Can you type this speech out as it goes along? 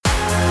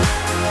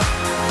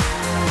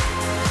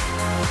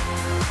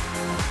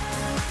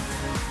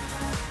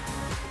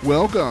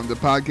Welcome to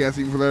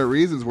Podcasting for the Right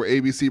Reasons, where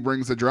ABC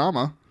brings the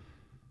drama.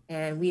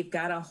 And we've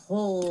got a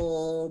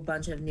whole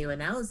bunch of new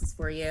analysis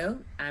for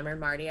you. I'm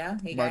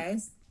Mardia. Hey,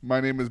 guys. My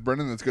name is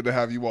Brendan. It's good to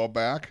have you all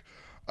back.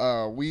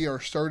 We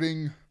are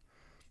starting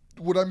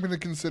what I'm going to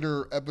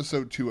consider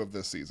episode 2 of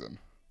this season.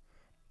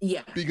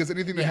 Yeah. Because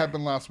anything that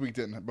happened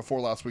before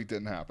last week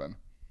didn't happen.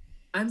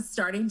 I'm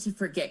starting to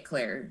forget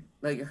Claire,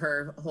 like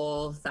her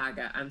whole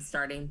saga. I'm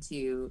starting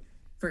to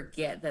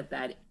forget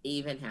that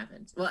even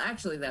happened. Well,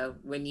 actually, though,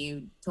 when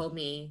you told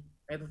me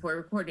right before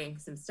recording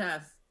some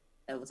stuff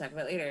that we'll talk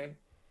about later,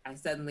 I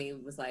suddenly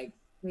was like,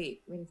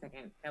 wait a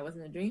second. That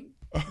wasn't a dream?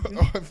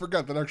 Oh, I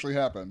forgot that actually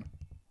happened.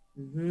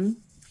 Mm-hmm.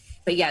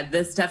 But yeah,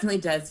 this definitely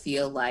does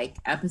feel like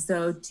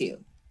episode 2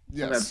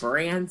 of a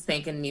brand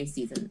spanking new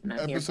season. And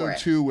I'm episode here for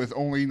 2 with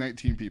only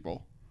 19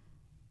 people.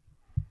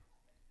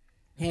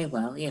 Hey,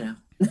 well, you know.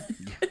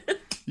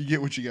 You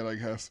get what you get, I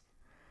guess.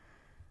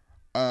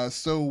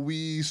 So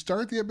we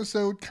start the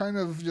episode kind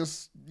of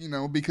just,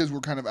 because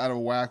we're kind of out of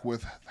whack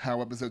with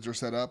how episodes are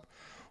set up.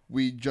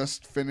 We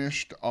just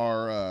finished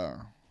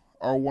our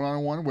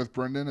one-on-one with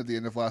Brendan at the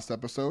end of last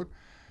episode,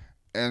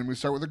 and we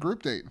start with a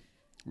group date.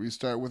 We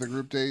start with a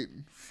group date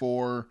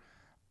for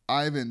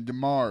Ivan,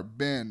 Damar,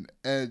 Ben,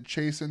 Ed,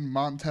 Chasen,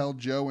 Montel,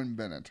 Joe, and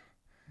Bennett.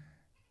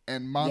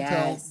 And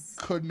Montel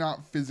could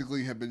not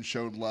physically have been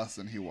showed less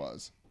than he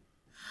was.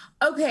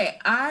 Okay,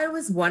 I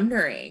was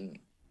wondering.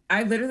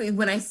 I literally,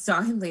 when I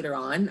saw him later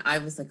on, I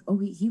was like, oh,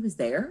 he was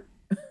there?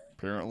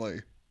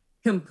 Apparently.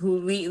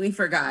 Completely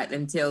forgot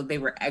until they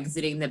were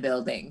exiting the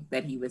building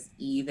that he was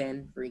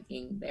even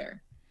freaking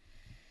there.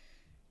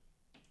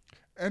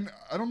 And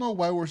I don't know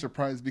why we're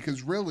surprised,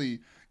 because really,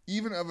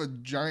 even of a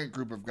giant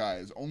group of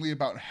guys, only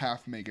about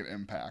half make an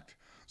impact.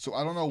 So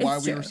I don't know why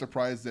we were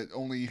surprised that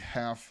only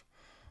half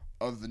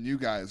of the new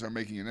guys are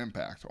making an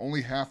impact.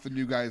 Only half the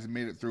new guys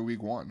made it through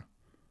week 1.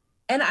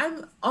 And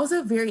I'm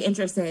also very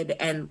interested,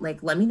 and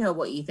let me know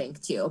what you think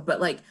too.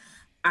 But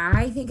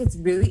I think it's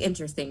really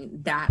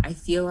interesting that I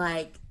feel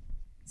like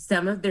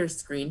some of their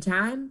screen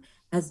time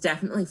has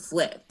definitely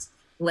flipped.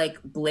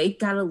 Blake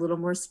got a little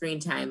more screen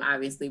time,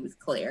 obviously, with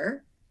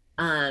Claire.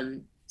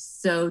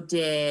 So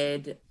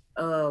did,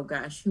 oh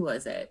gosh, who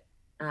was it?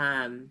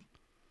 There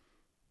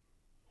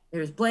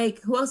was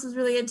Blake. Who else was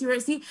really into her?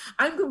 See,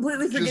 I'm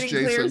completely forgetting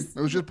Claire's.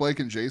 It was just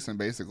Blake and Jason,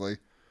 basically.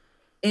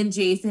 And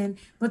Jason,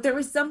 but there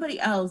was somebody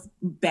else.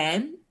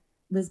 Ben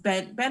was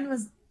kind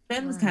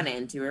of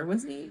into her,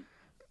 wasn't he?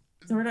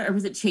 Sort of, or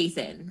was it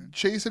Chasen?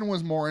 Chasen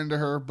was more into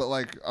her, but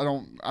I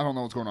don't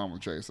know what's going on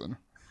with Chasen.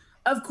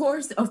 Of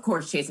course,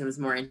 Chasen was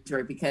more into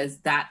her because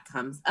that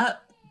comes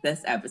up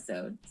this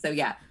episode. So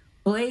yeah,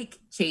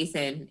 Blake,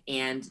 Chasen,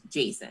 and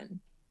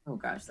Jason. Oh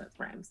gosh, that's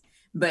rhymes.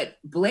 But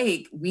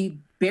Blake, we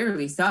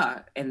barely saw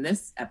in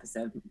this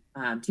episode,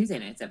 Tuesday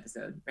night's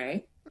episode,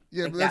 right?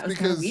 Yeah, but that's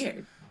because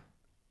weird.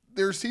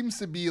 There seems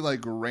to be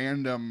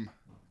random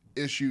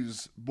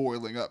issues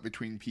boiling up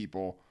between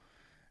people.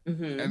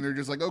 Mm-hmm. And they're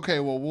just like, okay,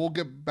 well, we'll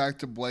get back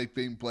to Blake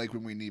being Blake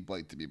when we need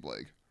Blake to be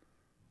Blake.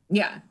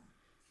 Yeah.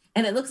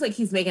 And it looks like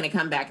he's making a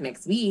comeback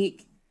next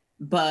week.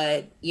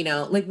 But,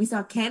 we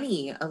saw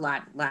Kenny a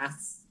lot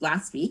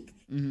last week.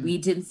 Mm-hmm. We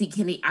didn't see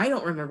Kenny. I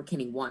don't remember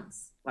Kenny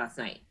once last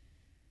night.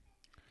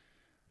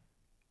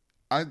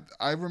 I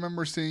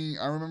remember seeing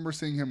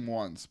him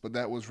once, but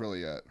that was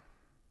really it.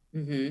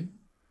 Mm-hmm.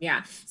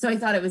 Yeah. So I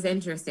thought it was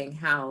interesting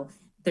how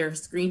their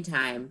screen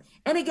time,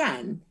 and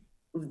again,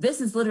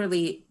 this is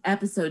literally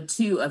episode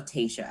 2 of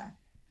Tayshia.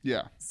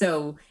 Yeah.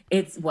 So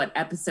it's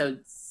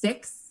episode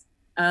 6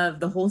 of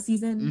the whole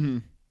season? Mm-hmm.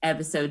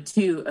 Episode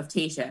 2 of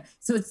Tayshia.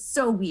 So it's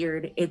so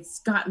weird. It's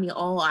got me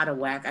all out of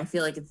whack. I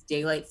feel like it's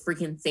daylight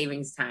freaking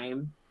savings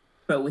time,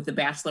 but with the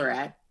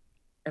Bachelorette.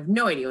 I have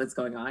no idea what's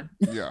going on.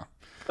 Yeah.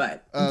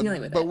 But I'm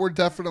dealing with it. But we're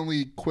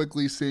definitely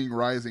quickly seeing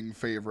rising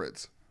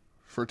favorites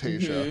for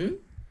Tayshia. Mm-hmm.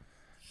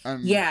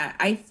 Yeah,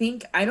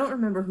 I don't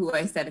remember who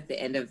I said at the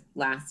end of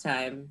last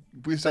time.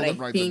 We still didn't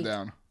write them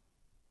down.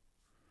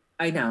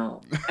 I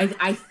know.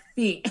 I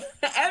think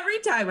every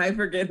time I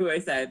forget who I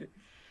said.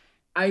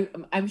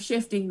 I'm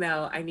shifting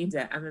though. I'm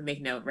gonna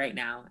make note right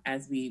now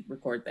as we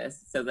record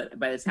this, so that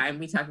by the time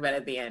we talk about it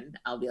at the end,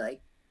 I'll be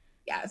like,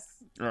 yes.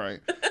 All right.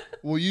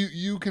 Well,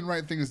 you can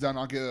write things down.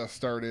 I'll get us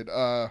started.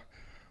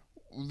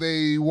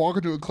 They walk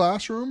into a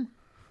classroom.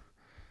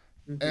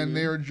 Mm-hmm. And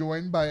they are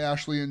joined by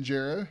Ashley and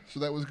Jared, so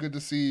that was good to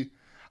see.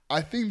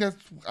 I think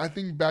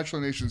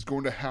Bachelor Nation is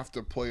going to have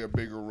to play a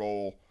bigger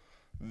role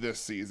this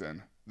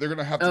season. They're going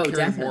to have to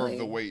carry more of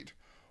the weight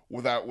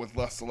with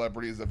less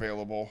celebrities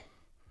available.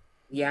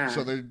 Yeah,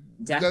 so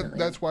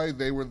that's why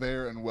they were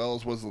there, and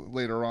Wells was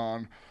later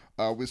on.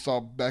 We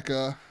saw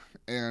Becca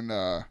and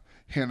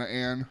Hannah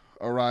Ann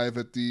arrive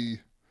at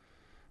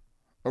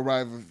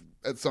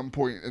some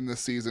point in this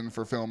season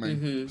for filming.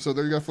 Mm-hmm. So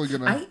they're definitely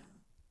going to.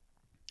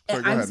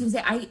 I was going to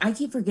say, I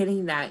keep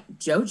forgetting that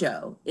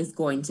JoJo is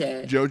going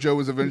to... JoJo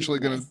is eventually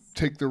going to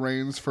take the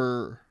reins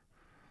for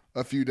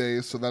a few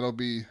days, so that'll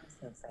be... I'm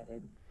so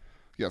excited.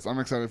 Yes, I'm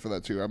excited for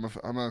that too.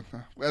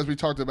 As we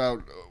talked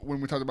about when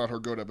we talked about her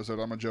GOAT episode,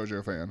 I'm a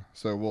JoJo fan,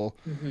 so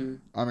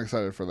I'm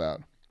excited for that.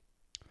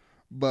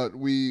 But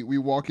we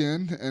walk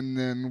in and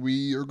then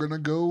we are gonna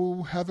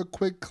go have a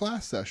quick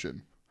class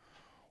session.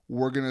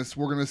 We're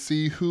gonna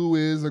see who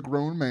is a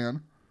grown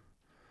man,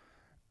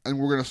 and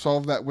we're gonna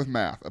solve that with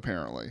math.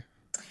 Apparently,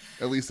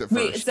 at least at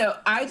first. So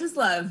I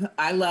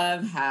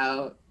love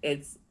how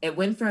it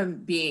went from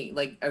being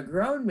like a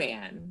grown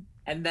man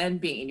and then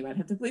being, and you might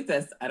have to believe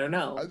this, I don't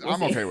know.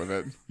 I'm okay with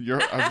it.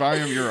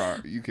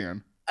 You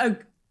can.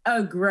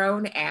 A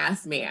grown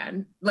ass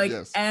man. Like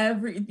yes.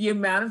 the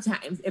amount of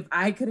times, if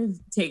I could have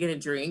taken a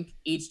drink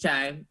each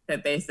time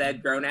that they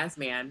said grown ass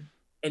man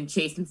and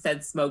Chasen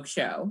said smoke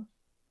show,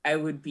 I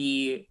would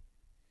be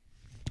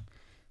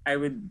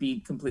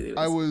completely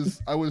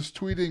wasted. I was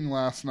tweeting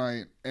last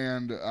night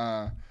and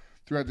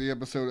throughout the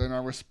episode, and I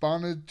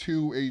responded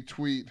to a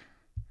tweet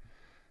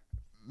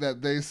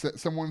that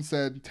someone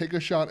said, take a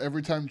shot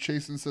every time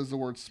Chasen says the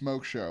word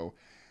smoke show.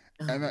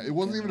 And it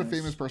wasn't even a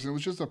famous person. It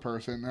was just a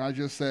person. And I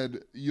just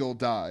said, you'll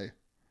die.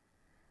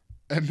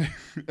 And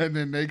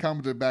then they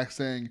commented back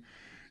saying,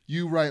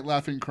 you write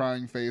laughing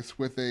crying face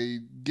with a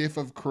gif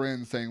of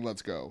Corinne saying,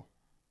 let's go.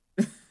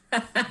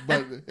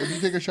 But if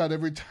you take a shot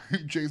every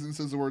time Jason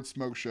says the word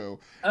smoke show,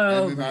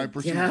 and then I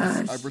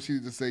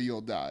proceeded to say,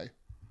 you'll die.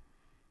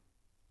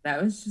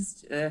 That was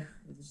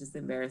just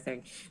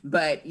embarrassing.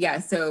 But yeah,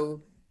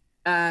 so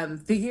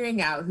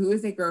figuring out who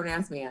is a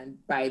grown-ass man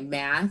by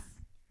math,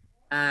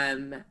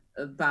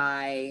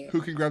 by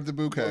who can grab the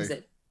bouquet? What was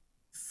it?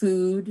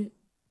 Food.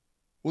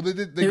 Well, they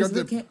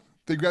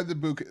grabbed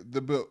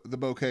the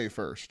bouquet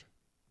first.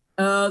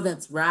 Oh,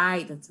 that's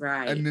right.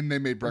 And then they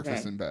made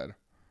breakfast in bed.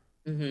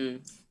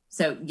 Mm-hmm.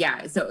 So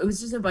yeah, so it was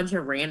just a bunch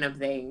of random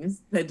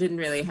things that didn't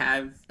really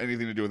have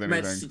anything to do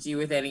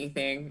with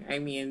anything. I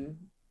mean,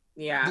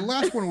 yeah. The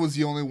last one was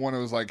the only one that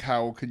was like,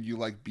 how can you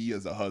like be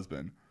as a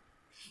husband?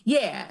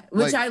 Yeah,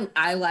 which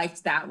I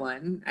liked that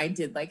one. I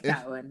did like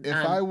that one.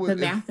 The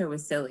math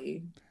was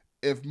silly.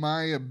 If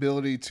my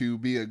ability to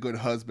be a good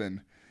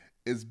husband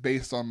is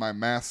based on my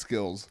math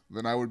skills,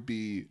 then I would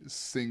be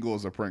single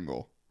as a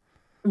Pringle.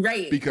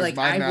 Right. Because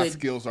my math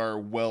skills are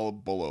well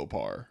below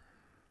par.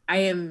 I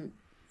am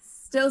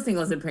still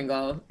single as a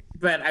Pringle,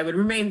 but I would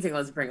remain single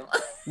as a Pringle.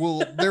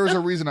 Well, there was a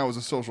reason I was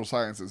a social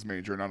sciences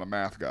major, not a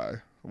math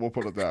guy. We'll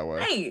put it that way.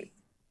 Right.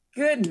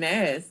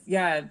 Goodness.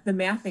 Yeah, the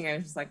math thing, I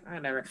was just like,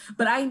 whatever.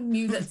 But I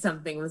knew that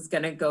something was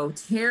going to go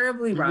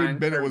terribly wrong.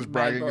 Bennett was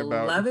bragging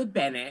about beloved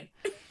Bennett.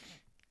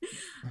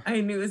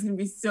 I knew it was going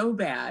to be so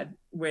bad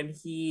when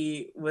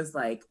he was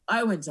like,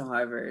 I went to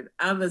Harvard.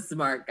 I'm a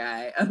smart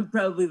guy. I'm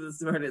probably the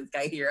smartest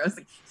guy here. I was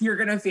like, you're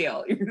going to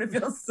fail. You're going to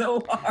fail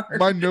so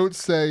hard. My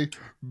notes say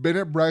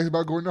Bennett brags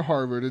about going to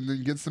Harvard and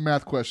then gets the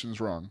math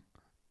questions wrong.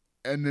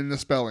 And then the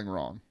spelling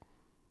wrong.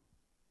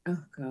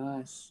 Oh,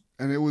 gosh.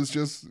 And it was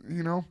just,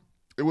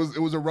 it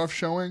was a rough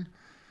showing.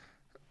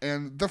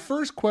 And the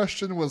first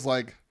question was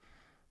like,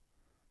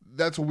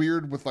 that's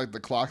weird with like the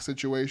clock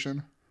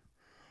situation.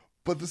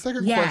 But the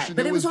second question,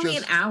 but it was only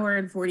an hour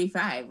and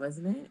 45,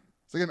 wasn't it?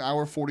 It's like an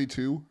hour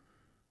 42.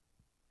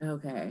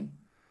 Okay.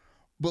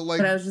 But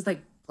I was just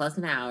like, plus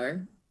an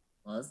hour,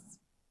 plus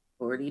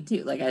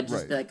 42. Like, I'd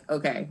just be like,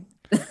 okay.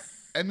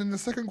 And then the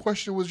second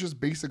question was just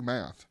basic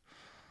math.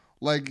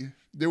 Like,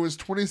 there was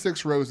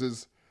 26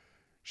 roses.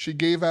 She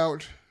gave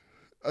out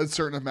a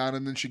certain amount,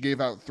 and then she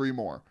gave out 3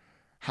 more.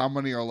 How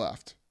many are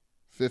left?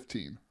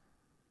 15.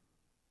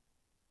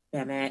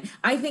 Bennett.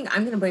 I think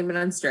I'm going to blame it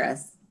on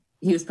stress.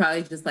 He was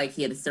probably just like,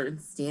 he had a certain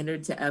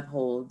standard to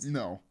uphold.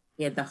 No.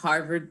 He had the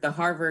Harvard,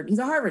 he's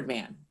a Harvard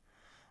man.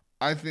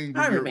 I think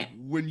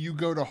when you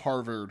go to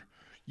Harvard,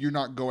 you're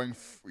not going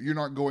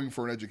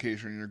for an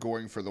education, you're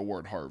going for the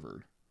word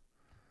Harvard.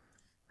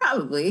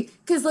 Probably.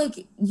 Because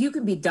like, you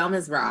can be dumb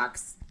as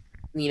rocks,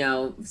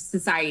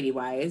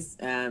 society-wise,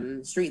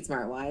 street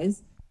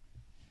smart-wise,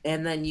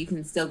 and then you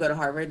can still go to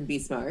Harvard and be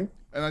smart.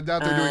 And I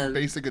doubt they're doing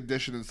basic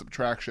addition and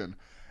subtraction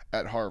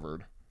at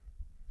Harvard.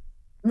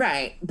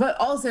 Right. But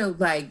also,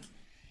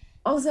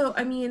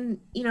 I mean,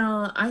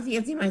 I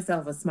fancy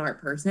myself a smart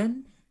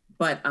person,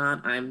 but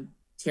I'm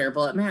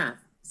terrible at math.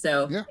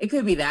 So It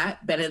could be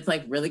that. Bennett's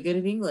like really good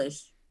at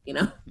English, I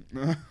don't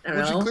know.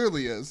 Which he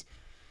clearly is.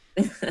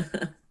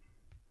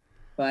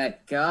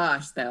 But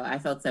gosh, though, I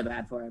felt so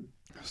bad for him.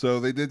 So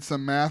they did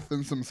some math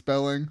and some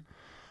spelling.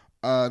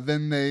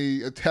 Then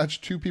they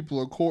attached 2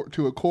 people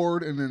to a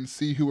cord and then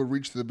see who would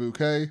reach the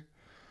bouquet.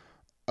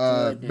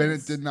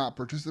 Bennett did not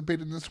participate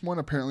in this one,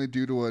 apparently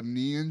due to a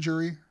knee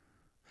injury.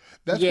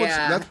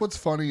 That's what's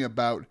funny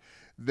about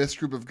this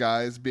group of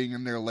guys being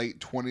in their late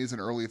 20s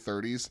and early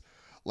 30s.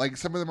 Like,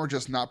 some of them are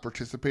just not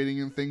participating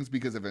in things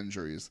because of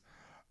injuries.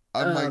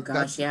 We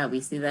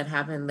see that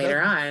happen later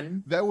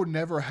on. That would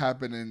never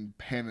happen in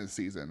Hannah's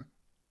season.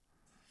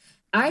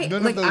 I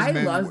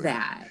love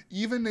that.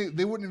 Even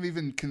they wouldn't have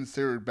even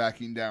considered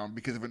backing down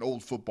because of an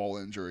old football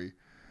injury.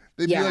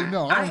 They'd be like,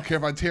 no, I don't care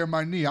if I tear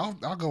my knee. I'll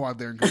go out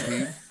there and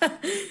compete.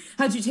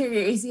 How'd you tear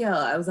your ACL?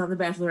 I was on The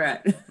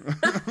Bachelorette.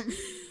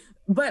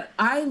 But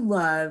I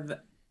love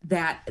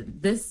that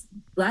this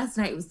last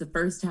night was the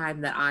first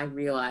time that I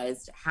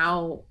realized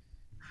how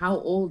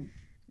old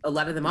a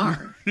lot of them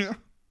are. Yeah.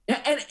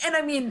 And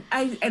I mean,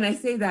 I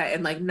say that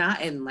and like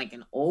not in like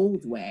an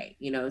old way,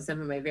 you know, some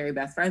of my very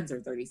best friends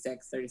are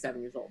 36,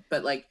 37 years old,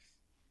 but like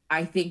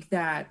I think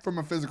that From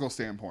a physical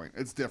standpoint,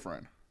 it's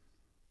different.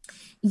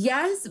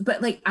 yes,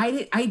 but like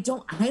I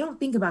don't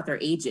think about their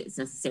ages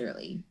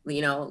necessarily,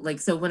 you know, like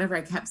so whenever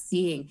I kept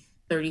seeing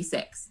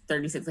 36,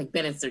 like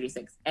Bennett's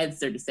 36, Ed's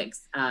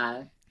 36,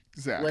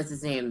 Zach. what's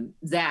his name?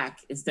 Zach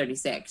is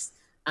 36.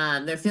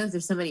 There feels like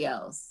there's somebody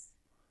else.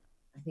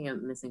 I think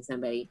I'm missing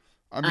somebody.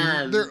 I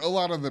mean, there a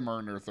lot of them are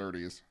in their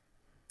 30s.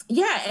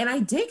 Yeah, and I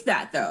dig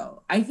that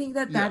though. I think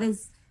that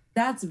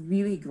that's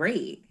really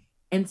great.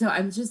 And so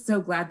I'm just so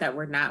glad that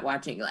we're not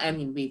watching. I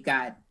mean, we've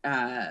got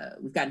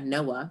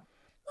Noah.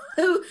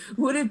 Who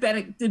would have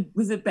been?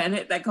 Was it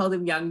Bennett that called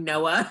him young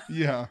Noah?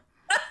 Yeah.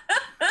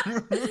 I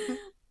love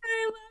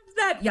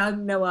that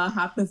young Noah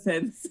hop the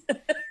fence.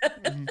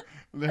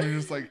 They're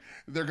just like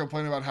they're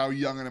complaining about how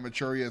young and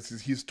immature he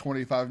is. He's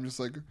 25. I'm just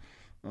like,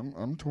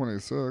 I'm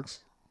 26.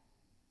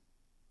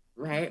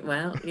 Right.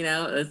 Well, you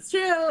know, it's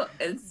true.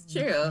 It's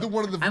true.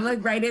 I'm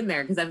like right in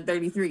there because I'm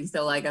 33.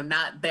 So like I'm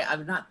not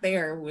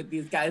there with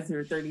these guys who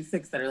are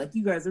 36 that are like,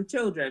 you guys are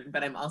children,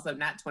 but I'm also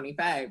not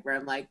 25 where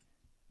I'm like,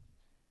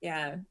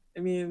 yeah, I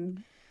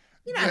mean,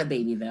 you're not a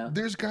baby though.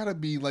 There's gotta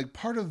be like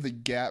part of the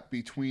gap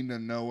between the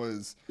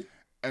Noahs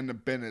and the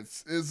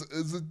Bennetts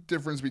is a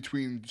difference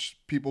between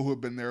people who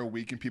have been there a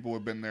week and people who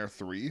have been there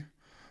 3.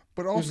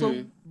 But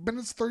also,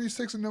 Bennett's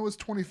 36 and Noah's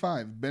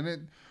 25.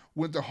 Bennett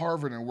went to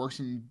Harvard and works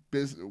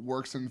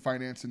in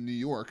finance in New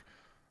York.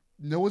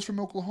 Noah's from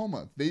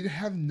Oklahoma. They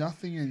have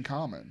nothing in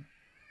common.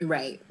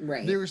 Right.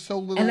 There's so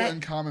little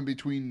in common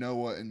between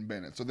Noah and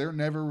Bennett. So they're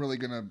never really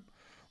gonna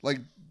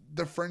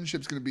the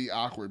friendship's gonna be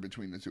awkward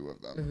between the two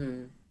of them.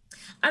 Mm-hmm.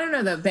 I don't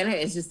know though. Bennett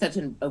is just such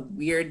a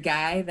weird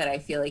guy that I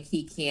feel like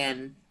he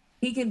can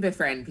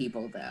befriend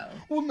people though.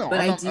 Well, no,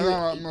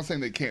 I'm not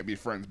saying they can't be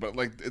friends, but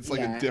like it's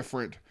like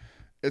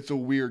it's a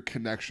weird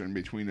connection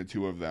between the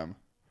two of them.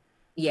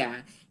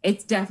 Yeah, it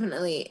is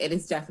definitely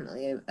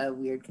a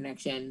weird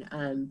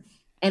connection.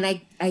 And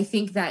I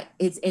think that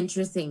it's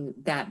interesting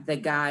that the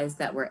guys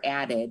that were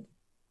added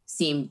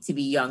seem to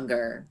be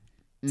younger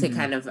to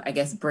kind of, I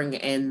guess, bring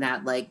in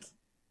that like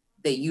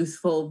the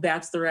youthful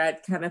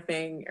bachelorette kind of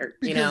thing, or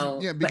because, you know.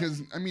 Yeah,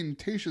 because I mean,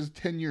 Tayshia's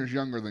 10 years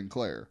younger than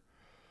Claire.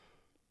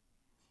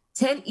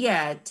 10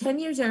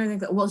 years younger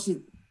than well,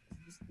 she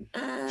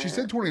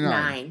said 29.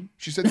 9.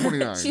 She said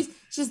 29.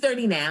 she's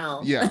 30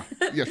 now. Yeah,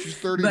 she's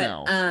 30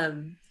 now.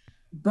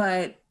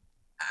 But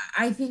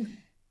I think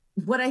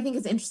what I think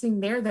is interesting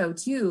there though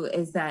too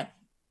is that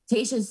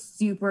Tayshia's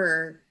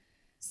super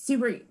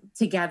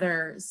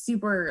together,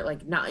 super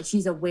like not.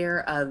 She's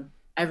aware of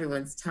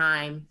everyone's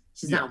time.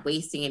 She's not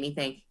wasting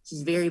anything.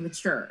 She's very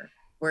mature.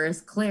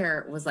 Whereas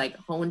Claire was like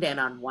honed in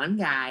on one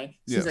guy.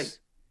 She's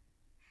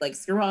like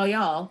screw all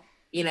y'all.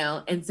 You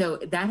know, and so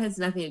that has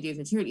nothing to do with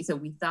maturity. So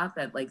we thought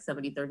that like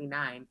somebody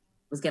 39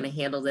 was going to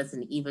handle this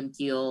in an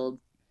even-keeled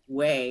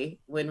way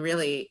when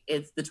really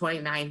it's the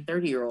 29,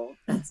 30-year-old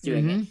that's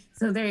doing it.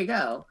 So there you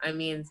go. I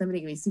mean, somebody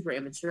can be super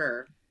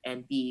immature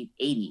and be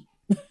 80.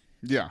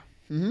 Yeah.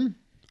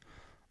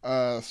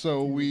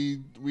 So we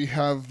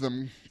have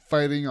them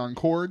fighting on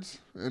cords,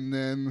 and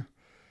then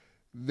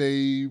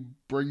they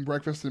bring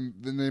breakfast, and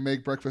then they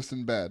make breakfast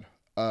in bed.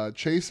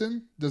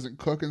 Chasen doesn't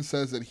cook and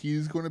says that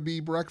he's going to be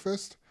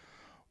breakfast,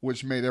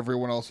 which made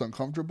everyone else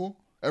uncomfortable.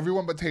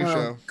 Everyone but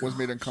Tayshia was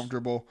made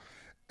uncomfortable.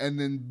 And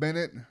then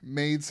Bennett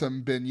made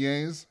some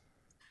beignets.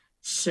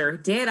 Sure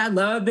did. I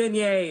love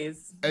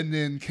beignets. And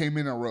then came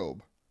in a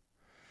robe.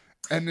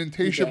 And then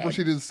Tayshia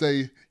proceeded to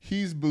say,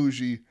 he's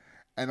bougie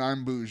and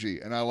I'm bougie.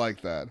 And I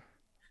like that.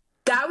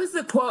 That was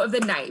the quote of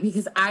the night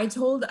because I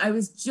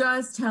was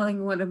just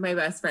telling one of my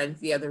best friends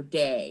the other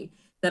day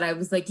that I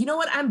was like, you know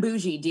what? I'm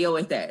bougie. Deal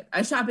with it.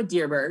 I shop at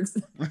Deerberg's.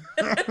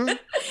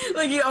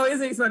 Like he always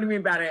makes fun of me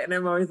about it. And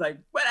I'm always like,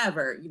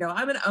 whatever, you know,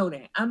 I'm going to own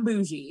it. I'm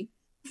bougie.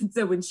 And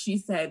so when she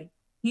said,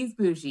 he's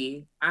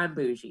bougie, I'm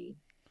bougie.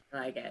 I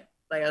like it.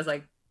 Like, I was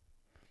like,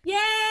 yay.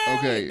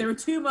 Okay. There were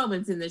 2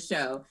 moments in the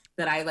show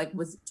that I like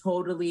was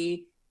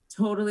totally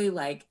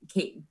like,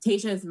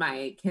 Tayshia is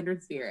my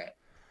kindred spirit.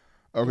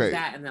 Okay.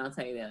 That, and then I'll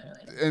tell you the other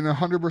later. In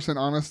 100%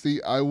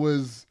 honesty, I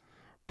was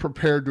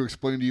prepared to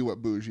explain to you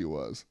what bougie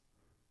was.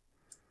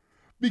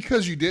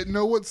 Because you didn't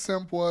know what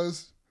simp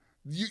was.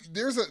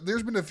 There's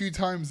been a few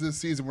times this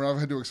season where I've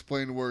had to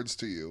explain words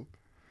to you.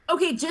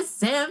 Okay, just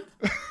simp.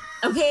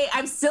 Okay,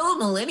 I'm still a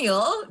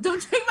millennial.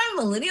 Don't take my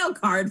millennial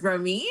card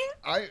from me.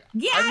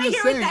 Get out of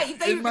here with that. You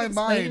thought you were going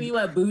to explain to me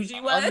what bougie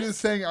was? I'm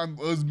just saying I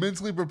was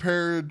mentally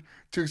prepared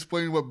to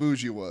explain what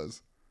bougie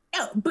was.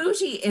 No,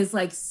 bougie is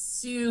like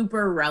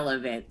super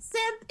relevant.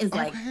 Simp is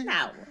like,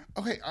 no.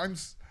 Okay,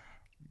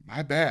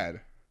 my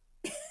bad.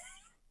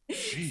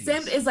 Jeez.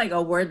 Simp is like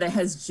a word that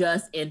has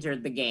just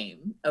entered the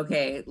game.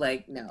 Okay,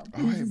 like no.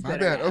 Okay, my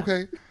bad. Now.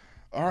 Okay,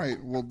 all right.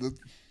 Well,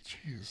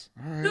 jeez.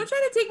 All right. Don't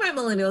try to take my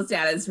millennial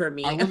status from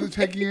me. I wasn't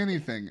taking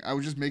anything. I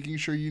was just making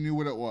sure you knew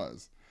what it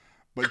was.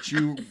 but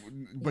you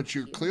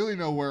clearly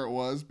know where it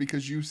was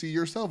because you see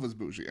yourself as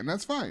bougie, and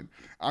that's fine.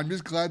 I'm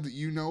just glad that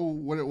you know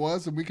what it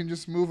was, and we can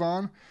just move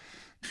on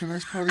to the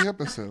next part of the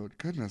episode.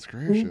 Goodness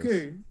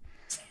gracious.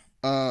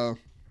 Okay.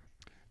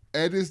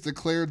 Ed is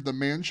declared the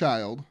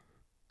man-child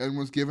and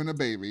was given a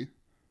baby.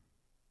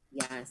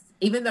 Yes.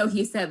 Even though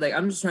he said, like,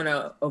 I'm just trying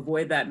to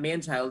avoid that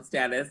man-child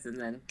status, and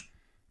then,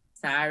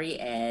 sorry,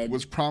 Ed.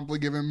 Was promptly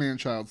given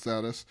man-child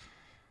status.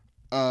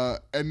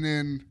 And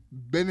then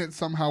Bennett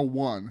somehow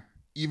won,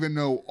 even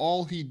though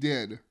all he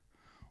did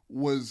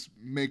was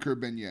make her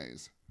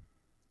beignets.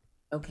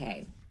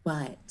 Okay,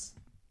 but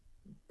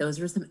those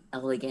were some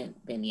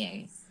elegant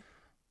beignets.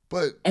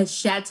 But a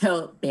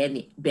Chateau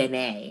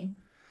Benet.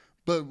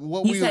 But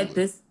what we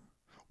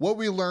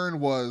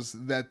learned was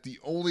that the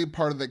only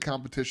part of the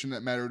competition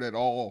that mattered at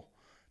all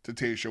to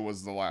Tayshia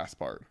was the last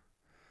part.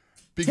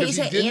 Because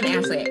Tayshia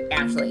and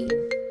Ashley.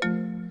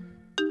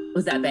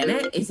 Was that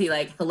Bennett? Is he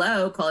like,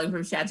 hello, calling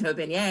from Chateau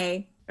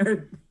Benet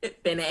or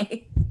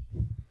Benet?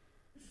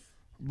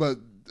 But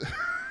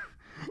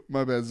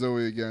my bad,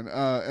 Zoe again.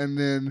 And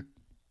then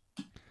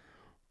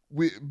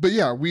we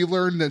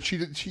learned that she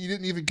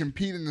didn't even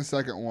compete in the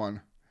second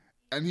one,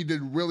 and he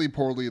did really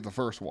poorly in the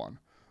first one.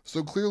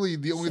 So clearly,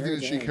 the only thing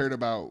that she cared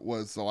about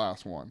was the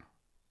last one.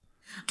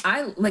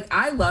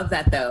 I love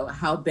that though.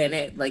 How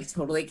Bennett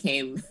totally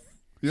came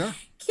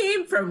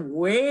from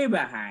way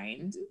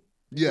behind.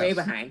 Yes. Way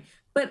behind.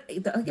 But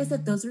like I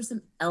said, those are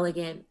some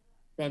elegant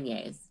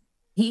beignets.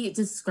 He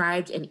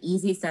described an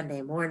easy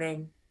Sunday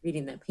morning,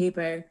 reading the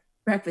paper,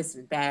 breakfast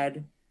in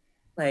bed.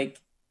 I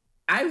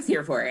was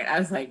here for it. I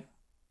was like,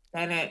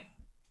 Bennett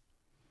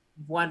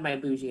won my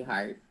bougie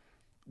heart.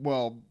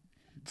 Well,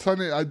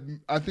 Sunday,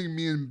 I think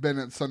me and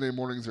Bennett Sunday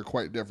mornings are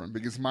quite different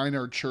because mine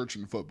are church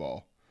and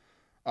football.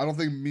 I don't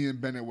think me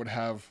and Bennett would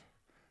have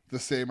the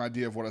same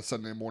idea of what a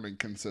Sunday morning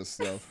consists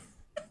of.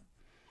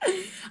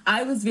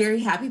 I was very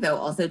happy, though,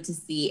 also to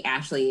see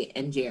Ashley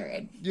and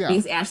Jared. Yeah.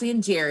 Because Ashley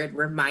and Jared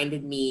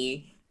reminded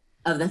me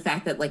of the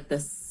fact that, the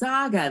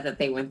saga that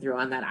they went through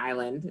on that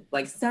island,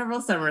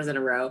 several summers in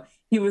a row,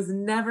 he was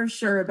never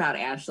sure about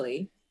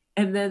Ashley.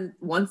 And then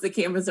once the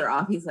cameras are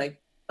off, he's like,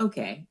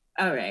 okay,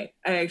 all right,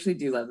 I actually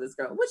do love this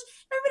girl, which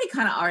everybody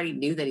kind of already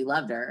knew that he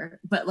loved her.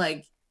 But,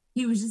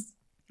 he was just...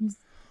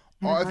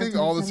 I think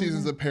all the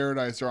seasons of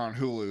Paradise are on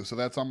Hulu, so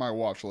that's on my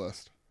watch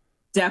list.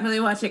 Definitely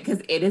watch it because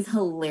it is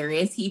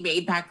hilarious. He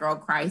made that girl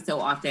cry so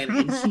often,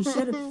 and she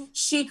should have.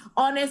 She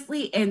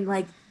honestly, and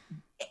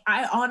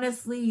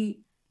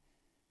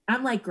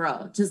I'm like,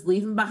 girl, just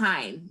leave him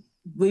behind.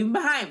 Leave him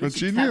behind. But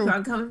she knew. Kept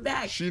on coming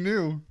back. She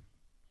knew.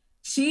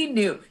 She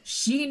knew.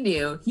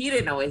 He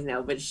didn't always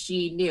know, but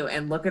she knew.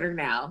 And look at her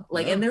now.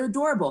 And they're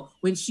adorable.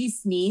 When she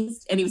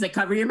sneezed, and he was like,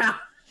 cover your mouth.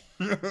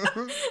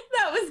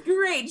 That was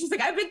great. She's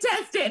like, I've been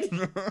tested.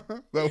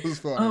 That was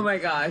fun. Oh my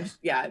gosh.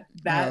 Yeah.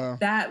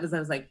 I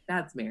was like,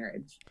 that's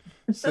marriage.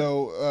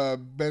 So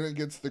Bennett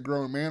gets the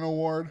grown man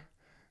award.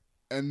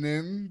 And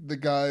then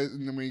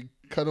we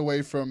cut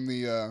away from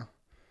the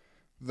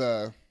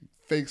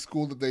fake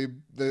school that they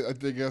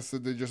guess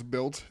that they just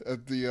built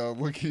at the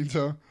La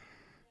Quinta.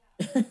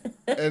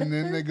 And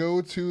then they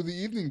go to the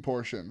evening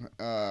portion.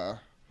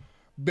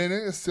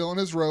 Bennett is still in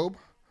his robe.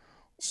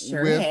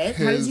 Sure is.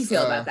 How did you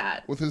feel about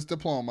that? With his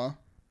diploma.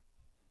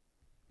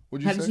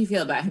 How did you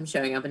feel about him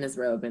showing up in his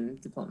robe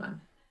and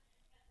diploma?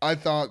 I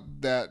thought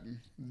that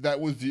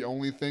was the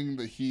only thing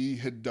that he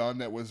had done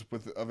that was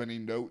of any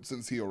note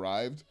since he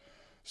arrived.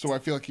 So I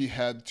feel like he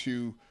had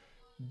to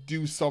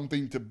do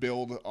something to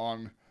build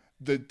on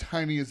the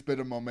tiniest bit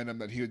of momentum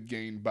that he had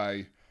gained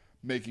by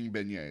making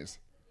beignets.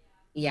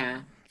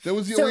 Yeah. That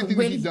was the only thing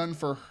that he'd done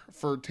for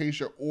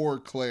Tayshia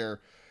or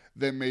Claire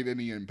that made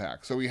any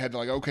impact. So he had to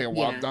okay,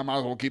 well, I might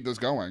as well keep this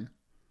going.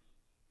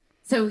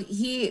 So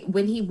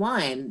when he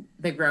won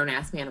the Grown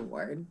Ass Man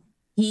Award,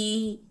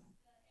 he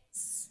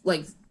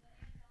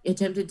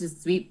attempted to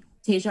sweep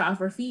Tayshia off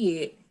her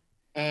feet,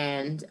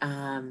 and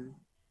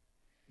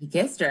he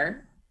kissed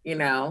her,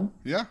 Yeah.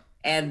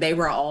 And they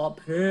were all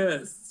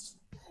pissed.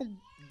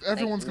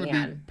 Everyone's going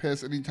to be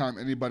pissed anytime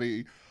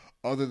anybody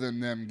other than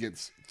them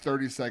gets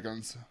 30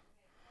 seconds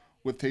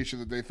with Tayshia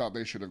that they thought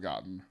they should have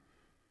gotten.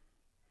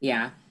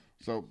 Yeah.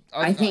 So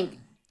I think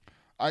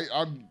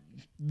I'm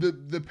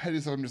the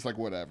petty stuff. I'm just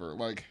whatever.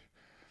 They're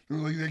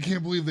they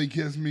can't believe they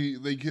kissed me.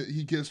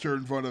 He kissed her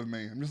in front of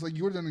me. I'm just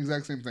you would have done the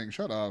exact same thing.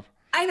 Shut up.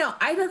 I know.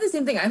 I thought the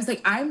same thing. I was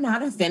like, I'm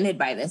not offended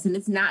by this, and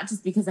it's not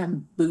just because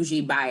I'm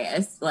bougie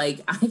biased. I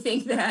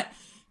think that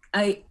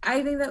I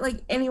think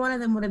that any one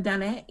of them would have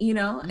done it,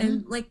 mm-hmm.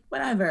 And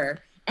whatever.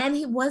 And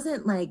he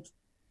wasn't. I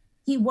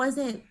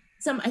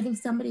think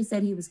somebody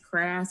said he was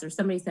crass, or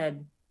somebody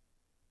said,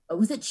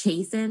 was it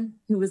Chasen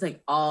who was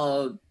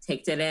all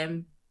ticked at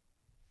him?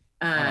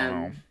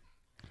 I'm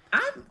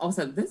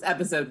also, this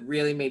episode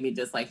really made me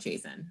dislike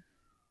Chasen.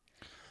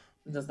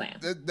 I'm just saying.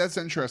 That's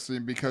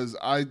interesting because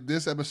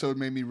this episode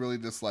made me really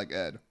dislike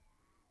Ed.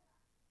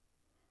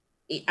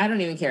 I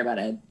don't even care about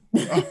Ed.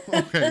 Oh,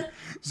 okay.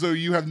 So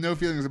you have no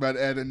feelings about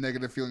Ed and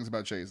negative feelings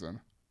about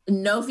Chasen.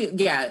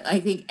 Yeah, I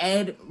think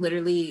Ed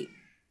literally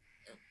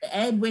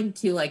Ed went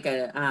to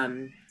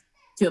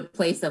a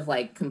place of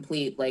like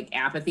complete like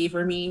apathy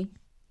for me,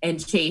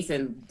 and Chase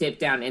and dipped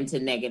down into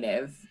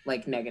negative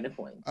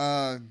points.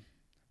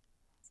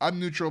 I'm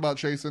neutral about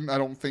Chasen. I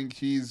don't think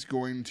he's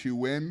going to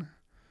win,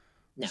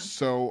 No.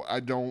 so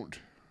I don't.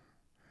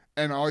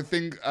 And I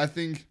think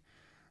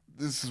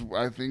this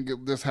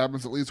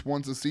happens at least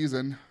once a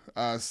season.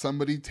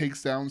 Somebody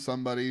takes down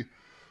somebody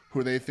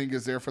who they think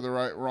is there for the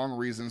wrong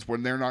reasons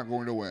when they're not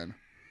going to win.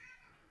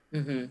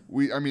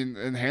 Mm-hmm. I mean,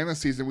 in Hannah's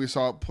season, we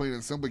saw it plain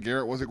and simple.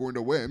 Garrett wasn't going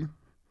to win,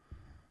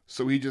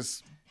 so he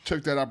just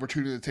took that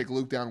opportunity to take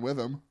Luke down with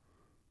him.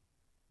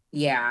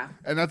 Yeah,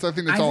 and I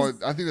think that's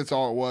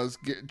all it was.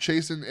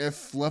 Chasen,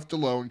 if left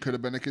alone, could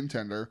have been a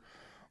contender,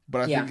 but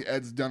I think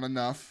Ed's done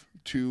enough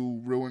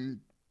to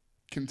ruin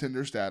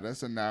contender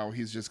status, and now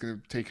he's just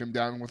going to take him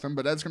down with him.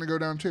 But Ed's going to go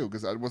down too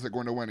because Ed wasn't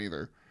going to win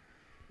either.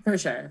 For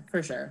sure.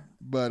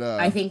 But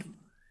I think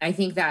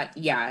that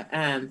but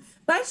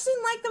I just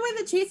didn't like the way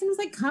that Jason was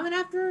like coming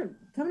after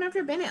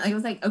Bennett. Like it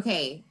was like,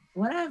 okay,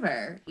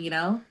 whatever,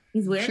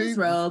 he's wearing his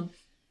robe.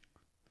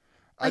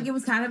 Like it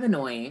was kind of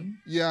annoying.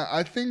 Yeah,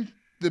 I think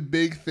the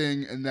big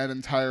thing in that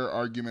entire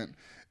argument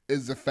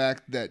is the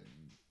fact that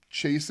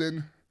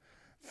Chasen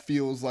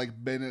feels like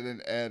Bennett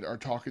and Ed are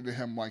talking to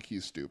him like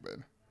he's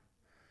stupid.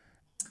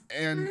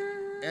 And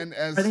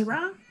as are they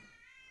wrong?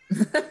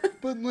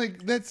 But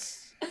like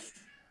that's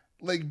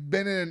like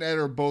Bennett and Ed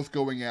are both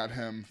going at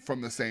him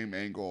from the same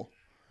angle.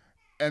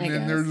 And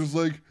then they're just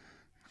like,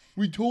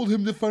 we told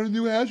him to find a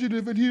new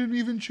adjective and he didn't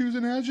even choose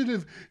an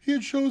adjective. He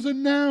had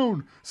chosen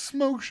noun.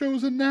 Smoke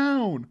shows a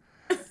noun.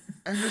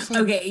 And just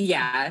like, okay,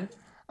 yeah.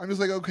 I'm just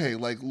like, okay,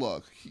 like,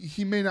 look,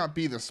 he may not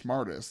be the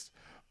smartest,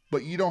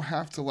 but you don't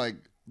have to, like,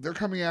 they're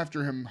coming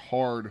after him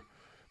hard,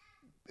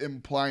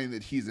 implying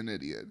that he's an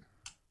idiot.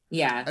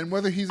 Yeah. And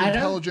whether he's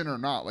intelligent or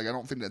not, like, I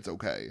don't think that's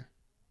okay.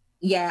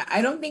 Yeah,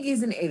 I don't think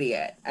he's an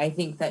idiot. I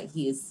think that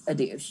he's a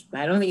douche.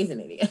 I don't think he's an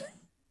idiot.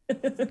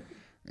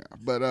 Yeah,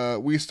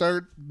 but we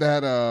start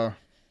that,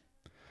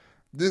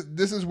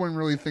 this is when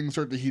really things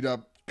start to heat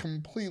up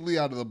completely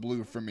out of the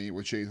blue for me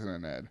with Jason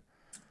and Ed.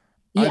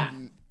 Yeah.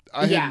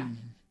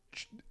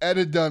 Ed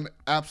had done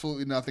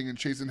absolutely nothing, and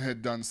Chasen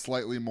had done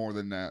slightly more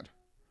than that.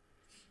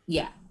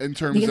 Yeah. In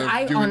terms of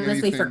I doing honestly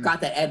anything,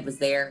 forgot that Ed was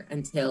there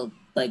until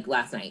like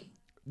last night.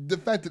 The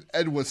fact that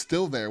Ed was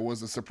still there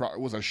was a surprise,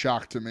 was a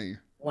shock to me.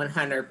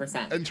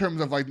 100%. In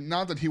terms of like,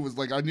 not that he was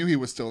like, I knew he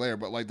was still there,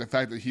 but like the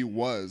fact that he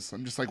was,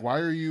 I'm just like, why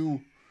are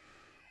you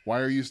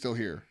still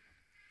here?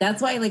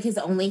 That's why like his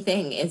only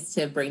thing is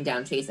to bring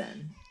down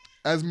Chasen.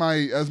 As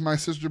my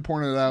sister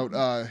pointed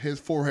out,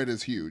 his forehead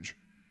is huge.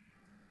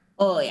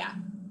 Oh yeah.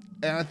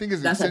 And I think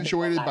it's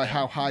accentuated by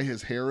how high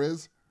his hair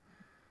is.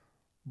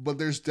 But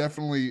there's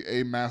definitely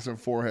a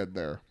massive forehead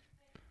there.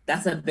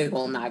 That's a big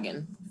old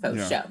noggin for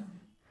show.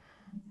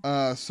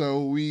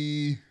 So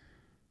we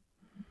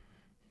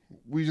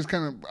just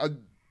kind of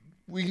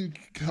we can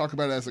talk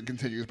about it as it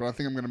continues, but I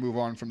think I'm going to move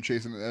on from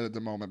Chasen and Ed at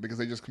the moment because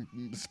they just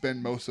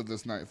spend most of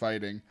this night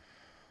fighting.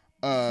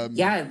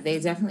 Yeah, they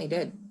definitely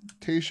did.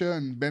 Tasha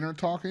and Ben are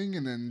talking,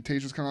 and then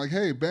Tasha's kind of like,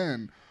 "Hey,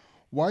 Ben,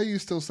 why are you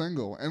still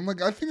single?" And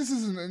like, I think this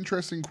is an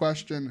interesting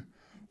question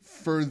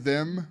for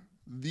them,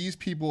 these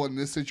people in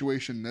this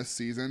situation this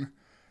season,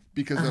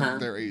 because of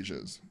their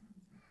ages,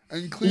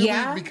 and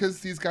clearly because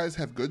these guys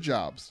have good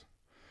jobs,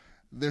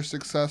 they're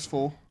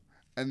successful,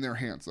 and they're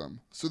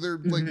handsome. So they're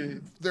like,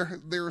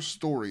 there are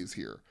stories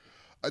here.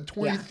 A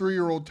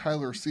 23-year-old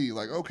Tyler C,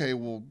 like, okay,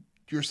 well,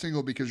 you're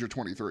single because you're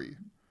 23.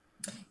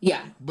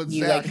 Yeah, but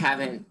you Zach,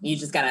 you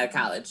just got out of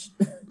college.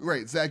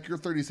 Right, Zach, you're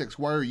 36.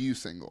 Why are you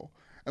single?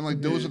 And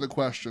like those are the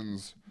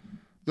questions.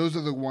 Those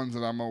are the ones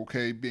that I'm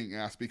okay being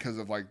asked because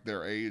of like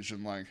their age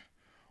and like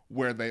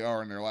where they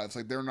are in their lives.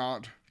 Like they're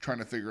not trying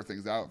to figure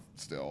things out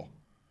still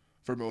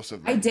for most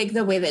of them. I dig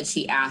the way that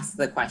she asks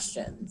the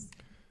questions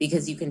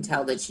because you can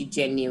tell that she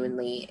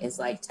genuinely is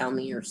like, tell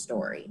me your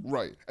story.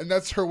 Right. And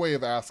that's her way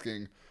of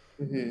asking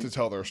to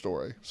tell their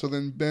story. So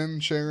then Ben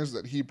shares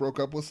that he broke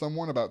up with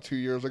someone about 2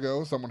 years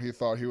ago, someone he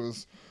thought he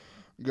was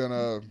going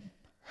to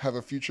have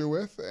a future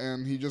with,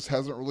 and he just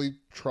hasn't really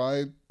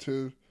tried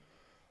to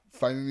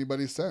find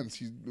anybody since.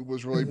 He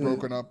was really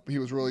broken up. He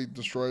was really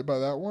destroyed by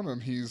that one,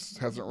 and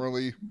hasn't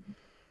really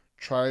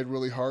tried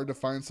really hard to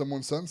find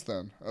someone since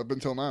then, up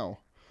until now.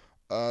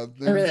 I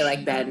really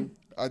like Ben.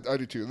 I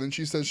do too. Then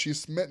she says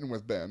she's smitten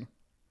with Ben.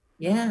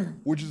 Yeah.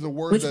 Which is a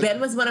word Which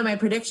Ben was one of my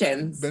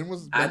predictions. Ben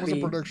was a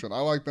prediction. I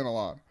like Ben a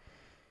lot.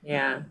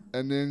 Yeah.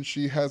 And then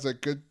she has a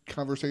good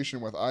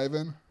conversation with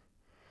Ivan.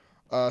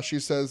 She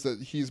says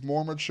that he's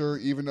more mature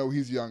even though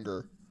he's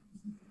younger.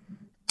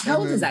 How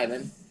old is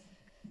Ivan?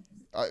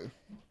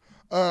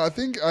 I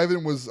think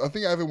Ivan was in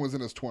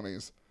his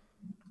 20s.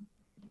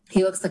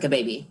 He looks like a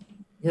baby.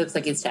 He looks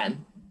like he's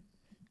 10.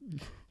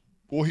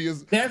 Well, he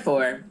is.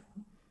 Therefore,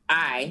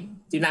 I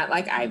do not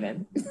like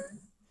Ivan.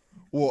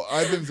 Well,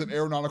 Ivan's an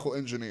aeronautical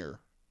engineer.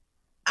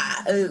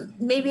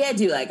 Maybe I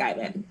do like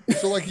Ivan.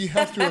 So, like, he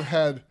has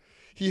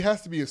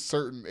to be a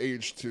certain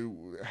age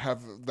to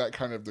have that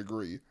kind of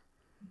degree.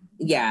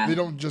 They Yeah.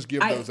 don't just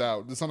give I those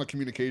out. It's not a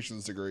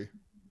communications degree.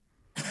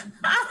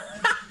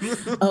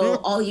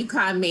 Oh, all you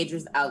con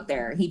majors out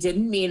there. He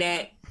didn't mean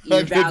it. I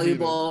You're did mean it.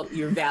 valuable.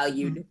 You're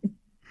valued.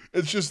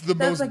 It's just the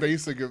That's most like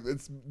basic of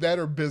it's that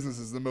or business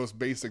is the most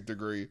basic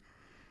degree.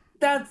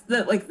 that's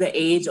the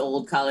age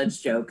old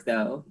college joke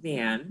though,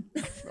 man.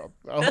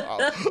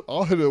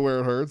 I'll hit it where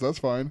it hurts. That's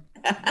fine.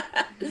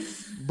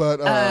 But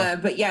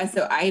But yeah,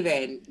 so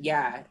Ivan,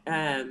 yeah.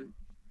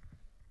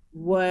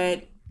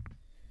 What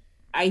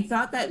I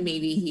thought that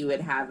maybe he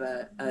would have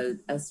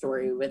a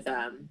story with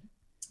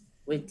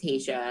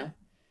Tasha.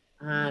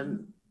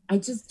 I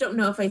just don't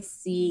know if I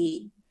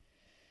see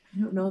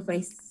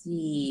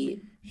the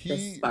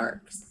he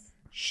sparks.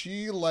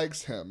 she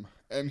likes him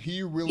and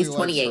he really He's likes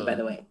 28, by her.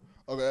 the way.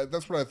 Okay,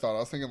 that's what I thought. I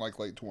was thinking like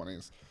late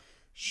 20s.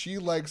 He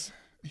likes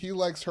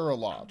her a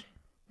lot.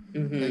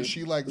 And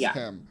she likes Yeah.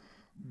 him.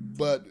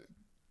 But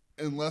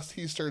unless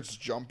he starts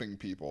jumping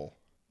people,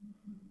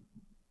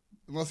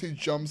 unless he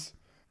jumps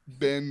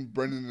Ben,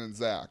 Brendan, and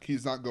Zach,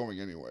 he's not going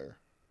anywhere.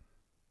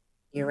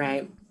 You're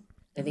right.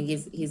 I think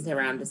he's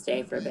around to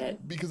stay for a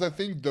bit. Because I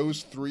think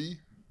those three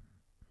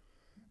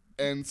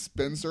and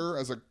Spencer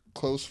as a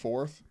close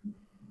fourth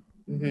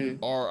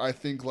are, I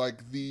think,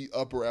 like the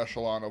upper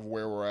echelon of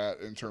where we're at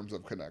in terms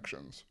of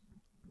connections.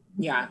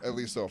 Yeah. At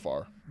least so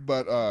far.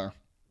 But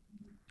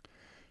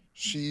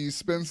she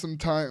spends some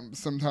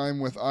time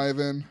with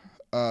Ivan,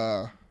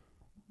 and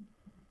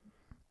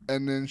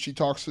then she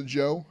talks to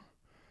Joe,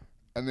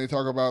 and they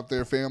talk about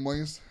their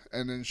families,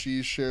 and then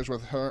she shares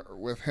with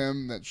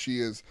him that she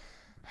is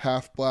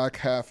half black,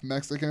 half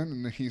Mexican,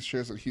 and he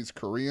shares that he's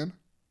Korean.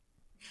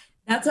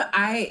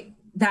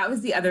 That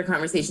was the other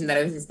conversation that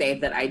I was to say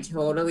that I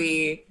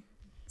totally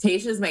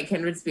Tasha's my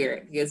kindred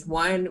spirit because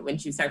one, when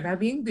she was talking about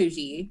being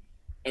bougie,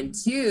 and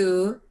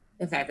two,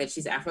 the fact that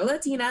she's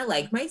Afro-Latina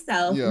like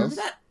myself. Yes. Remember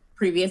that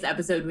previous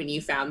episode when you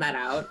found that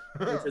out,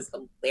 which was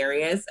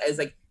hilarious? I was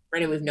like,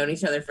 Brennan, we've known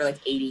each other for like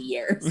 80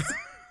 years.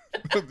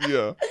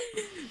 Yeah.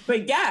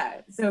 But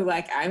yeah, so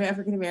like I'm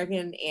African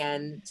American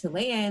and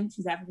Chilean,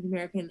 she's African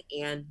American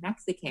and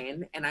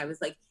Mexican. And I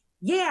was like,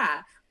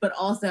 yeah. But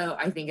also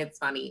I think it's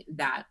funny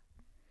that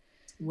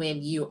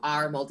when you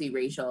are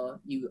multiracial,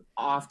 you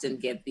often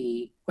get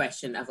the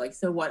question of like,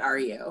 so what are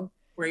you?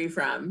 Where are you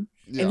from?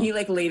 Yeah. And he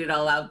like laid it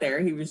all out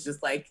there. He was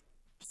just like,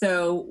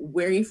 so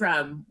where are you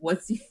from? What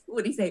do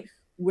you say?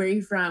 Where are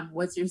you from?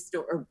 What's your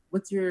story? Or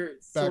what's your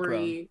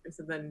story or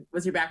something?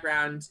 What's your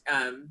background?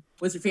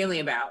 What's your family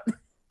about?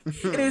 And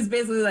it was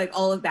basically like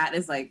all of that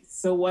is like,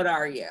 so what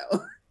are you?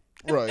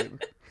 Right.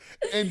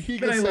 And he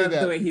can But I say love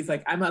that the way he's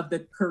like, I'm of the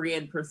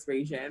Korean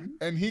persuasion.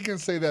 and he can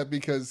say that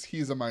because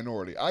he's a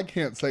minority. I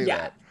can't say Yeah.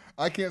 that.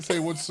 I can't say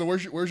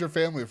where's your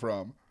family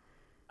from?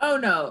 Oh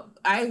no,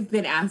 I've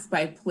been asked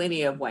by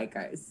plenty of white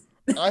guys.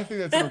 I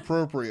think that's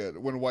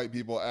inappropriate when white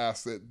people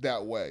ask it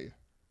that way.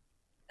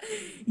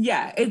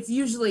 Yeah, it's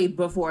usually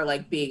before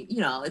like being,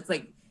 it's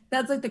like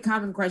that's like the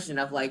common question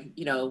of like,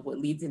 what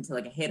leads into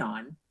like a hit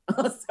on.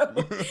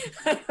 Also,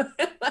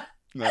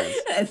 Nice.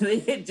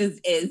 It just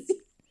is.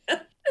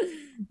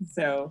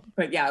 So,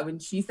 but yeah, when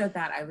she said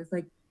that, I was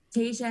like,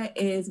 Tasha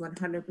is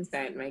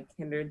 100% my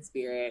kindred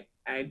spirit.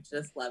 I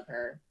just love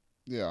her.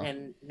 Yeah.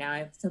 And now I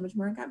have so much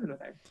more in common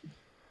with her.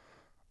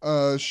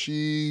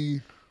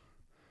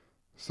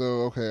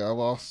 Okay, I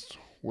lost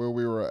where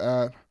we were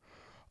at.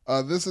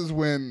 This is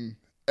when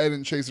Ed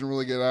and Chasen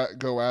really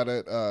go at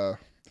it.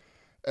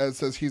 Ed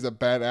says he's a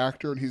bad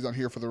actor and he's not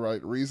here for the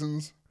right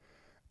reasons.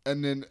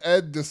 And then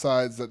Ed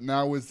decides that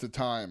now is the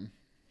time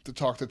to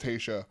talk to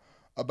Tasha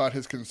about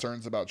his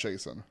concerns about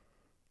Chasen.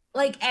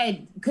 Like,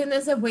 Ed, couldn't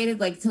this have waited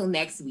like till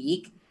next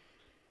week?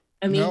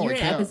 I mean, No, you're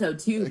in episode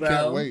 2, bro. I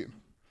can't wait.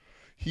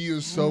 He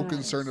is so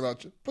concerned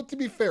about... But to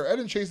be fair, Ed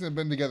and Chasen have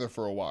been together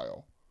for a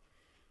while.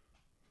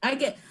 I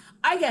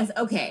guess,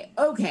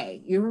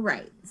 okay, you were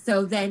right.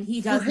 So then he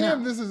does For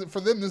them,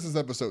 this is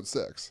episode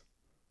 6.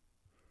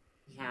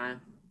 Yeah.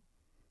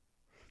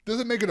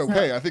 Doesn't make it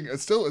okay. I think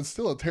it's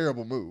still a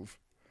terrible move.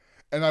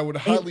 And I would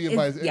highly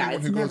advise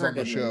anyone who goes on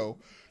the show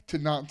to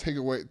not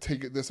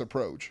take this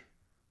approach.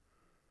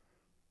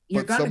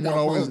 You're gonna go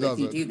home if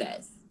you do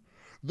this.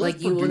 Like,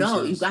 you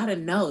gotta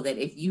know that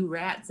if you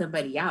rat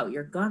somebody out,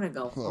 you're gonna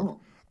go home.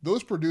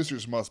 Those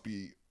producers must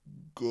be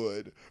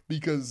good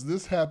because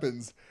this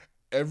happens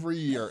every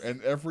year,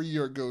 and every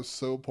year it goes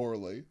so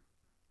poorly.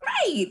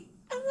 Right.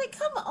 I'm like,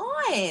 come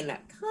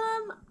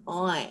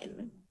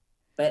on.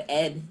 But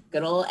Ed,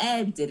 good old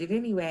Ed, did it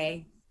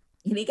anyway.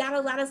 And he got a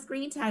lot of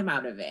screen time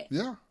out of it.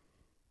 Yeah.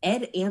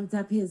 Ed amped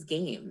up his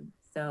game.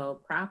 So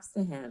props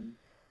to him.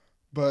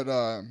 But,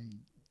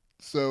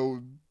 so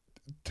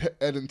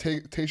Ed and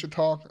Tasha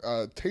talk.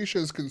 Tasha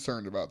is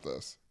concerned about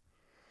this.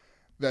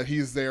 That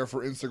he's there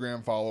for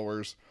Instagram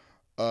followers.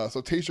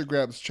 So Tasha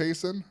grabs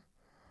Chasen.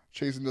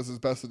 Chasen does his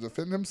best to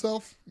defend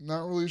himself.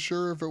 Not really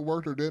sure if it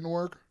worked or didn't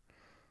work.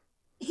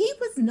 He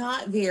was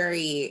not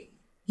very...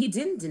 He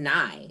didn't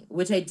deny,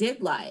 which I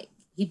did like.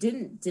 He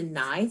didn't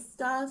deny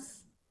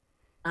stuff.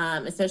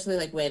 Especially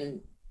like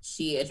when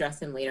she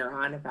addressed him later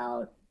on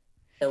about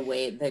the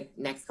way the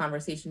next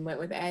conversation went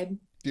with Ed.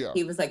 Yeah.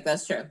 He was like,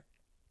 "That's true." I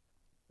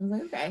was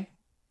like, "Okay,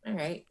 all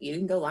right, you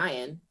didn't go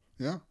lying."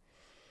 Yeah.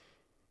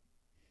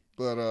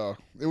 But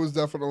it was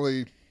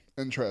definitely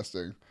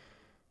interesting.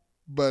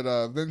 But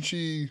then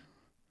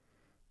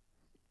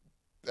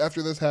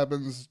after this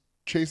happens,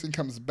 Chasen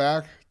comes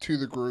back to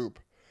the group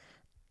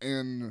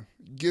and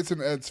gets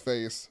in Ed's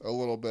face a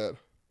little bit.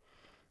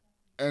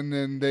 And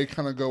then they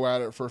kind of go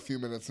at it for a few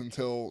minutes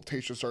until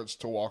Tasha starts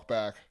to walk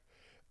back.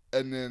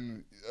 And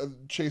then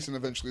Chasen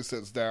eventually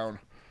sits down.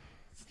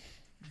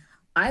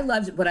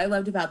 What I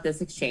loved about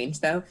this exchange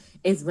though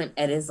is when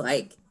Ed is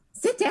like,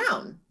 sit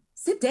down.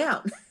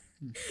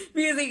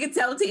 Because he could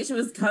tell Tasha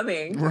was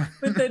coming. Right.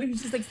 But then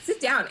he's just like,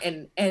 sit down.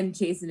 And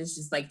Jason is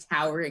just like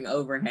towering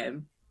over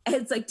him. And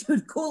it's like,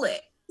 dude, cool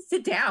it.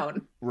 Sit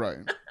down. Right.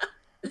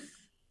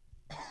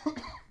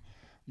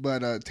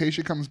 But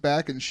Tasha comes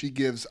back and she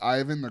gives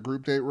Ivan the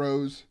group date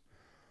rose.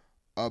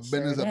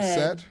 Ben is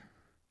upset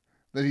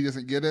that he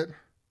doesn't get it.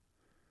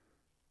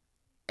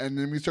 And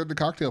then we start the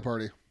cocktail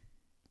party.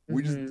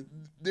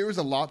 There was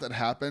a lot that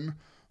happened,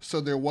 so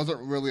there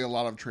wasn't really a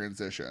lot of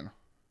transition.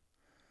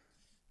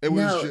 It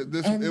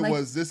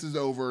was this is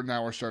over,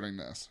 now we're starting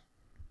this.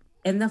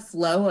 And the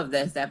flow of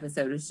this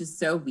episode was just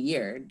so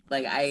weird.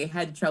 Like I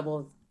had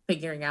trouble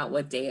figuring out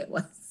what day it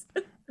was.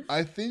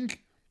 I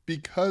think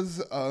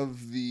because of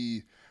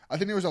I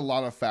think there was a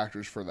lot of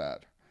factors for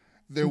that.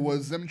 There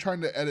was them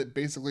trying to edit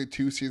basically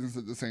 2 seasons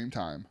at the same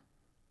time.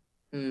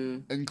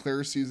 In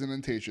Claire's season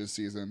and Tasha's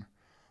season.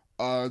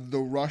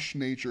 The rush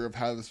nature of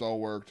how this all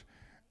worked.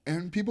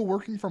 And people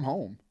working from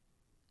home.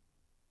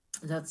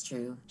 That's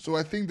true. So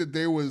I think that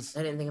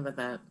I didn't think about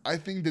that. I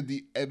think that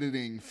the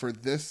editing for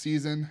this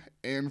season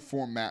and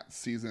for Matt's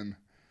season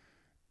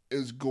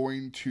is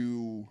going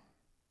to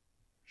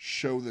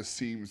show the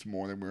seams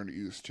more than we're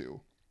used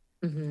to.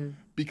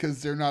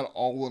 Because they're not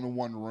all in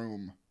one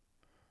room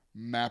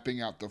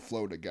mapping out the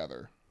flow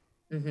together.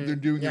 They're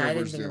doing it over Zoom. I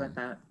didn't think about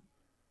that.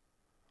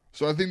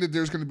 So I think that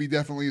there's going to be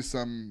definitely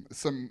some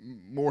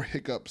more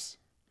hiccups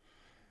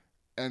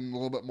and a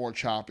little bit more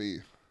choppy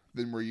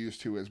than we're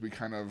used to as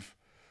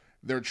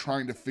they're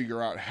trying to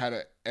figure out how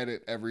to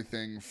edit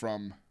everything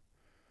from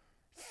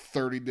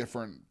 30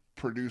 different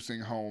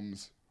producing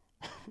homes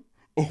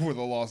over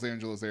the Los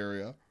Angeles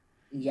area.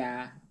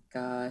 Yeah,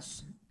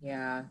 gosh,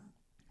 yeah.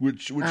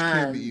 Which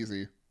can't be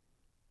easy.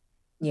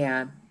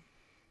 Yeah.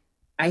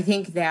 I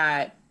think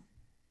that,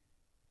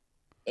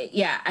 it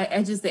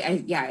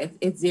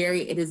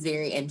is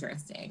very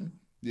interesting.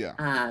 Yeah.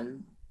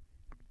 And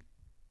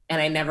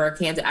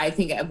I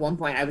think at one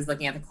point I was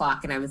looking at the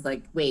clock and I was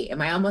like, wait, am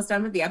I almost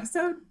done with the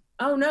episode?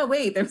 Oh no,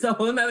 wait, there's a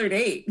whole nother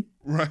date.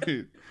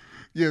 Right.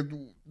 Yeah.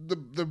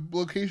 The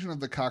location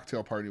of the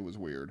cocktail party was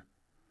weird.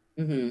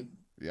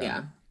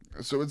 Yeah.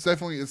 So it's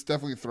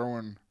definitely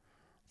throwing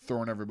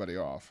everybody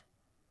off.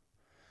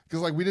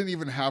 Because we didn't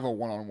even have a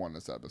one-on-one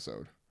this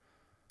episode.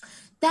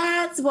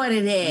 That's what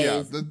it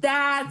is. Yeah,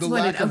 That's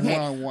what it is. Okay.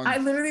 One-on-one. I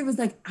literally was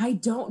like, I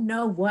don't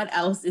know what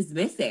else is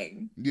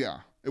missing. Yeah.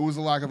 It was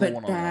a lack of a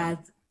one-on-one.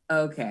 That's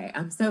okay.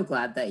 I'm so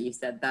glad that you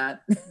said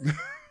that.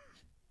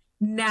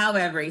 Now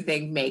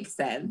everything makes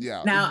sense.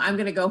 Yeah. Now I'm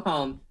going to go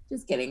home.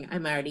 Just kidding.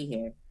 I'm already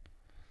here.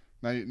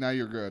 Now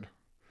you're good.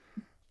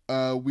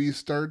 We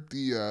start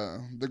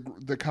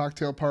the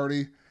cocktail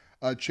party.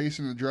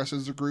 Chasen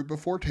addresses the group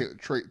before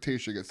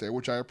Tasha gets there,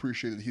 which I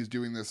appreciated. He's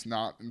doing this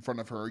not in front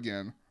of her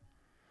again.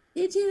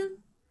 Did you?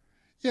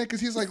 Yeah,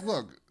 because he's like,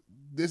 look,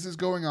 this is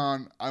going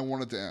on. I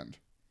want it to end.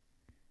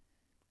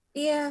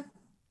 Yeah.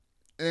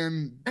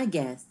 And I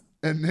guess.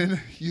 And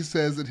then he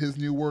says that his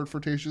new word for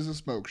Tasha is a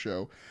smoke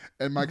show.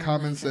 And my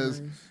comment says,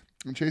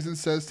 and Chasen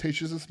says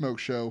Tasha's a smoke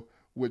show,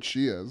 which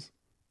she is.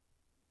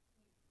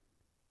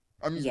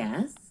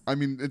 Yes. I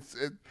mean, it's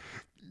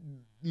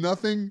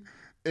nothing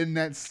in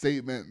that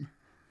statement.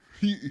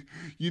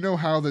 You know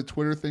how the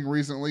Twitter thing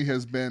recently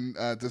has been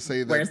to say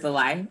that. Where's the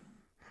lie?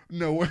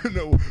 No.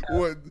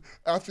 What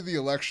after the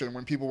election,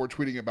 when people were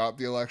tweeting about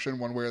the election,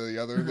 one way or the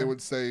other, they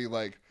would say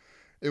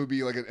it would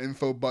be like an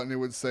info button. It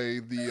would say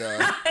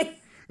it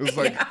was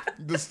like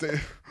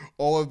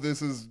all of this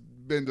has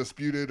been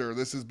disputed or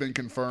this has been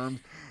confirmed.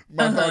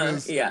 My thought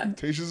is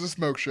Tasha's a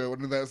smoke show,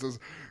 and that says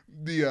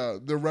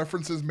the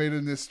references made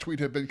in this tweet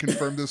have been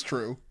confirmed as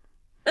true.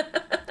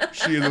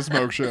 She is a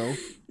smoke show.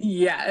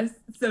 Yes.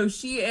 So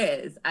she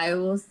is. I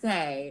will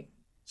say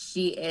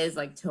she is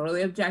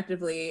totally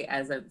objectively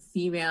as a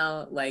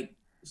female.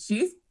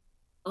 She's,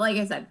 like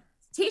I said,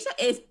 Tasha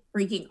is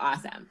freaking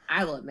awesome.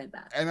 I will admit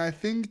that. And I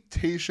think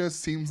Tasha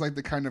seems like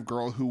the kind of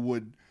girl who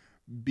would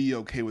be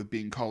okay with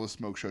being called a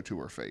smoke show to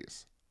her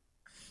face.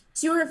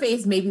 To her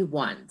face, maybe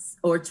once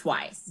or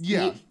twice.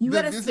 Yeah. You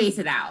gotta space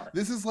it out.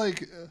 This is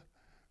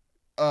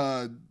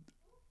the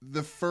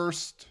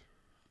first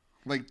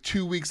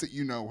 2 weeks that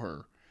you know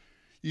her.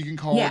 You can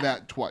call her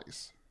that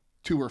twice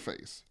to her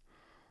face.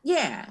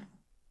 Yeah.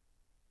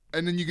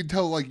 And then you can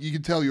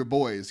tell your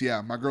boys,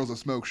 yeah, my girl's a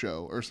smoke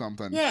show or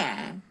something.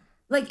 Yeah.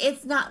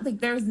 It's not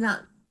there's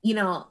not,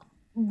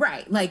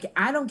 right.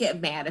 I don't get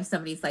mad if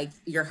somebody's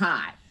you're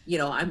hot.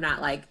 I'm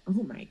not like,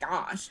 oh my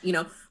gosh,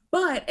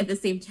 but at the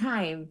same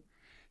time,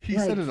 He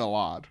like, said it a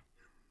lot.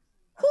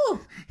 whew,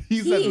 He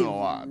said it he a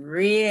lot.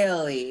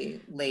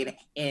 really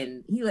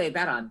he laid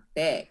that on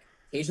thick.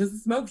 Tasha's a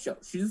smoke show.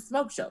 She's a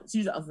smoke show.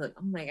 I was like,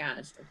 oh my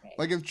gosh, okay.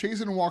 Like if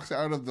Chasen walks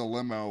out of the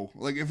limo,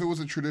 like if it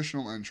was a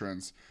traditional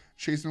entrance,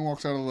 Chasen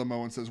walks out of the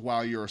limo and says,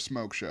 "Wow, you're a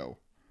smoke show."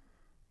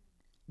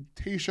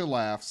 Tasha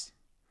laughs.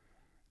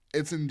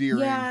 It's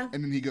endearing, Yeah.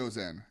 and then he goes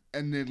in,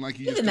 and then like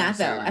you Even just don't that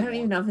say though, it I don't anymore.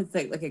 even know if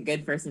it's like a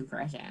good first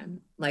impression.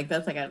 Like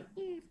that's like a.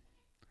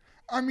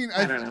 I mean,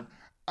 I don't know.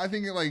 I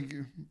think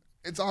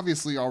it's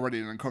obviously already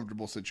an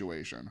uncomfortable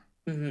situation.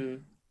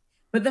 Mm-hmm.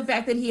 But the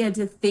fact that he had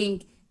to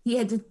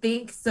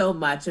think so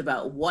much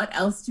about what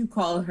else to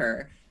call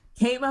her,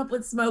 came up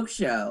with smoke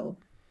show.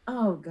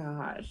 Oh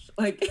gosh,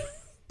 like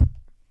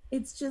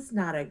it's just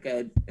not a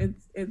good.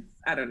 It's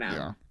I don't know.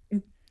 Yeah.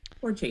 It's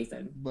poor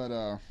Chasen.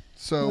 But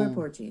so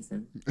poor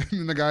Chasen.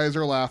 And the guys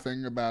are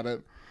laughing about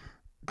it,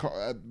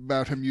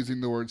 about him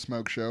using the word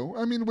smoke show.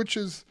 I mean, which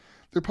is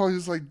they're probably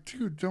just like,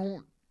 dude,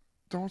 don't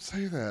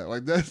say that.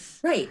 Like that's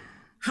right.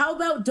 How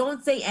about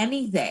don't say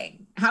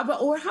anything? How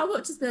about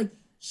just be like,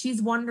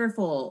 she's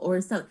wonderful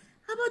or something?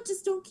 How about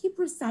just don't keep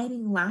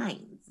reciting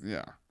lines?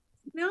 Yeah.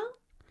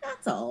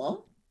 That's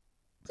all.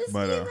 Just be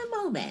in the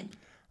moment.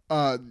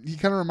 He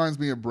kind of reminds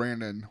me of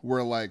Brandon,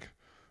 where like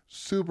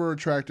super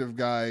attractive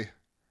guy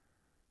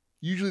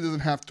usually doesn't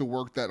have to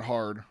work that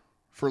hard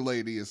for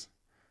ladies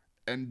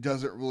and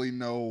doesn't really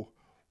know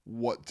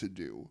what to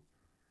do.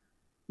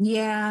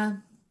 Yeah.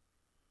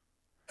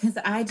 Because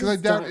I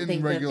doubt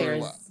in regular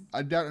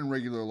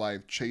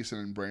life, Chasen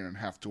and Brandon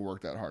have to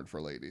work that hard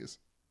for ladies.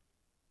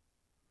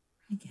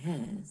 I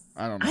guess.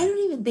 I don't know. I don't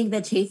even think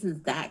that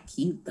Chasen's that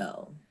cute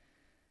though.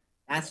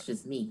 That's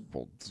just me.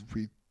 Well,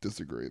 we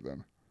disagree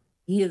then.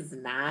 He is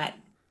not.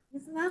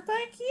 He's not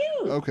that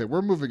cute. Okay,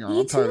 we're moving on.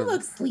 He I'm tired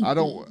looks sleepy. I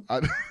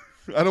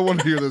don't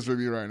want to hear this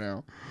from you right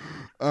now.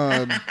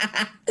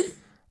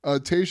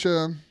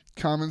 Tasha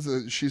comments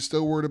that she's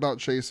still worried about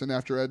Chasen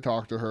after Ed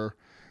talked to her.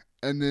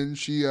 And then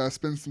she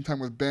spends some time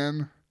with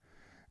Ben,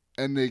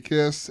 and they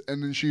kiss,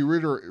 and then she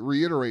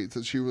reiterates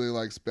that she really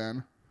likes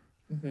Ben.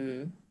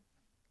 Mm-hmm.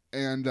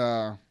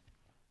 And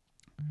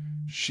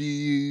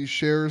she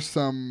shares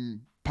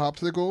some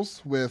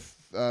popsicles with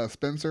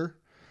Spencer.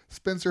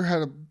 Spencer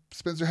had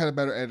a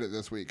better edit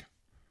this week.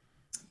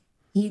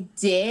 He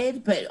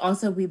did, but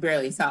also we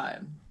barely saw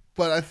him.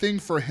 But I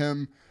think for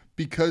him,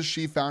 because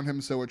she found him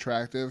so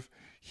attractive,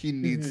 he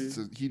needs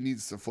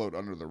to float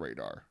under the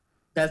radar.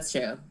 That's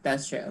true.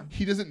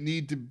 He doesn't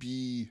need to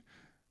be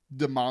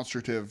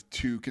demonstrative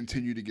to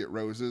continue to get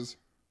roses.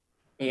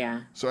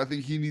 Yeah. So I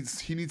think he needs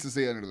to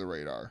stay under the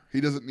radar.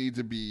 He doesn't need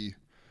to be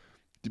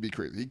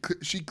crazy.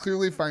 She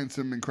clearly finds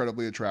him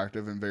incredibly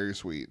attractive and very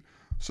sweet.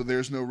 So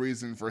there's no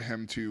reason for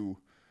him to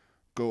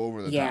go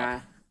over the top.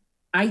 Yeah.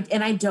 I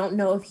don't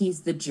know if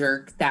he's the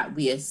jerk that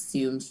we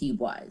assumed he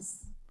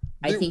was.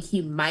 I think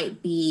he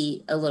might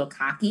be a little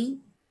cocky,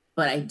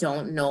 but I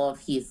don't know if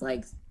he's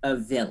like a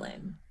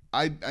villain.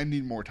 I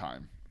need more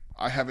time.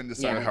 I haven't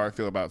decided how I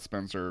feel about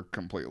Spencer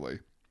completely.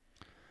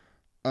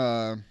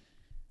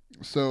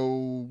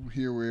 So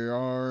here we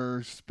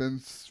are.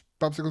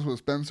 Popsicles with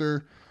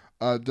Spencer.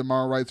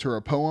 Damar writes her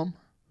a poem.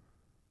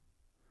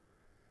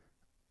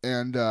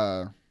 And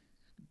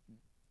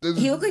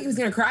he looked like he was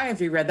gonna cry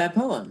after he read that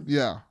poem.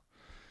 Yeah.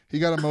 He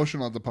got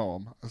emotional at the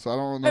poem. So I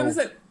don't know. I was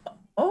like,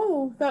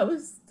 oh, that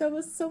was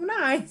so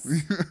nice.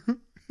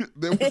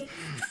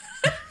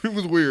 It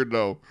was weird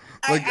though.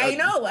 Like, I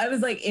know. I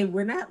was like,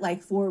 we're not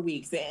like 4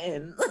 weeks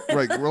in.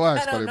 Right,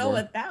 relax, I don't know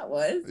what that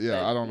was.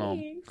 Yeah, I don't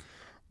know.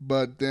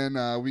 But then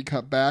we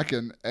cut back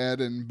and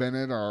Ed and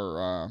Bennett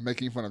are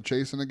making fun of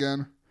Chasen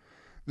again.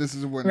 This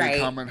is when they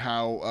comment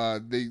how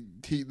they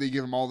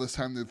give him all this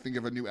time to think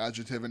of a new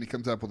adjective and he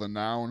comes up with a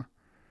noun.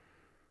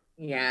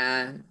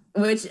 Yeah,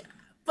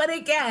 but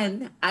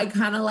again, I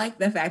kind of like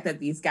the fact that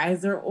these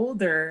guys are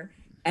older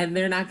and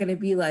they're not going to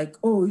be like,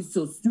 oh, he's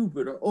so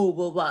stupid or oh,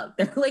 blah, blah.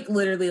 They're like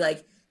literally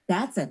like,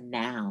 that's a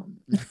noun.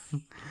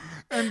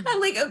 I'm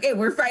like, okay,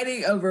 we're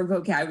fighting over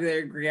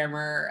vocabulary,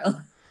 grammar.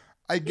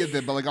 I get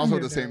that, but like also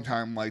at the same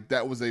time, like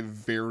that was a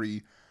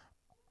very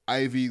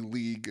Ivy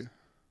League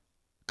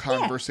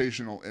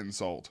conversational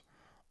insult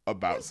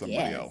about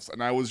somebody else.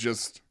 And I was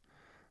just,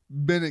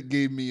 Bennett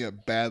gave me a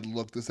bad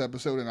look this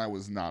episode and I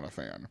was not a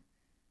fan.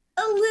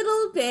 A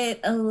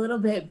little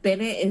bit.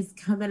 Bennett is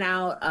coming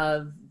out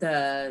of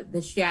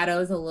the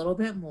shadows a little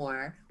bit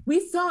more.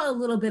 We saw a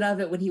little bit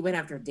of it when he went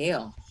after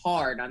Dale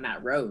hard on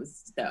that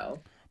roast, though.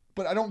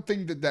 But I don't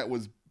think that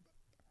was.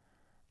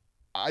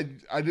 I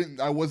didn't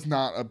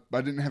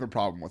have a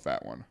problem with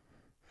that one,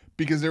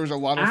 because there was a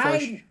lot of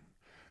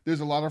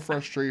there's a lot of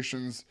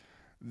frustrations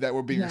that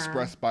were being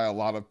expressed by a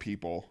lot of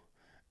people,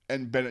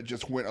 and Bennett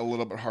just went a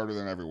little bit harder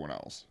than everyone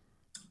else.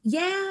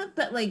 Yeah,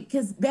 but like,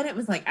 because Bennett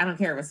was like, I don't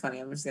care if it's funny,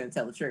 I'm just going to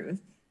tell the truth.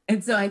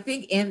 And so I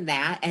think in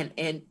that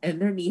and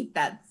underneath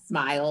that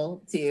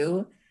smile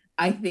too,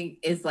 I think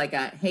is like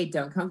a, hey,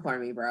 don't come for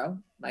me, bro.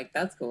 Like,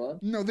 that's cool.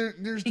 No,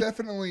 there's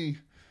definitely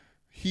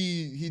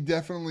he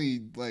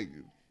definitely like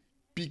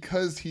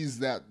because he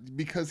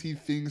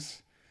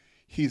thinks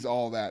he's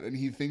all that, and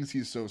he thinks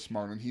he's so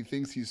smart, and he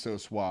thinks he's so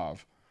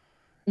suave,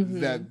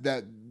 Mm-hmm.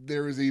 that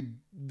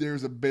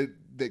there's a bit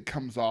that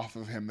comes off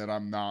of him that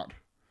I'm not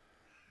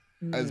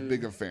as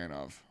big Mm-hmm. a fan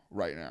of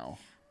right now.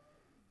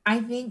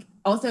 I think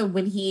also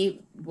when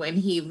he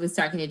was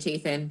talking to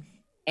Jason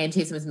and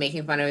Jason was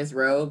making fun of his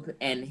robe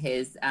and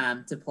his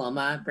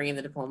diploma, bringing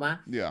the diploma,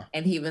 Yeah.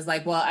 and he was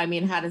like, "Well, I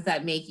mean, how does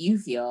that make you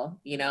feel?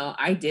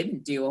 I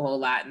didn't do a whole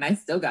lot, and I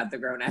still got the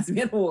grown ass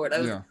man award." I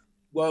was, Yeah.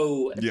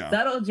 whoa, Yeah.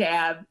 subtle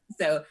jab.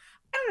 So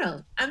I don't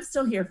know. I'm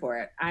still here for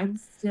it. I'm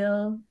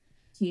still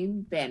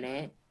Team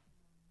Bennett.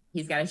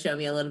 He's got to show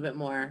me a little bit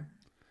more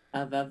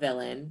of a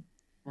villain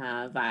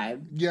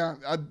vibe Yeah.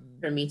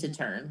 for me to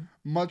turn.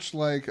 Much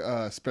like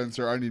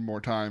Spencer, I need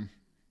more time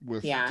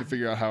Yeah, to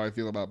figure out how I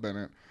feel about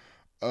Bennett.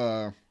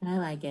 Uh, I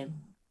like him.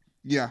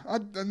 yeah,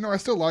 I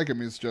still like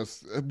him. It's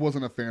just I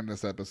wasn't a fan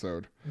this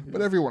episode,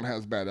 but everyone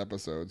has bad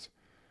episodes.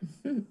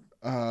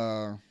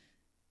 Uh,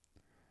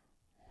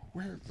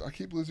 where I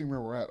keep losing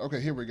where we're at.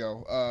 Okay, here we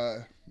go.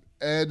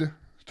 Ed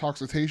talks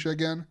to Tasha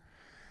again,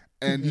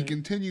 and he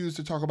continues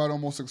to talk about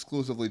almost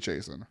exclusively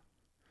Jason.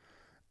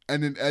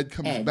 And then Ed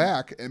comes Ed.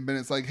 back, and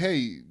Bennett's like,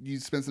 "Hey, you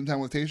spent some time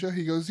with Tasha?"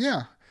 He goes,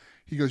 "Yeah."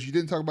 He goes, "You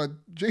didn't talk about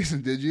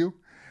Jason, did you?"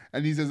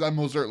 And he says, "I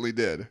most certainly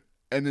did."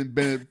 And then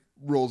Bennett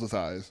rolls his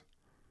eyes.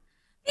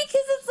 Because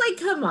it's like,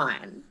 come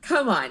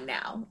on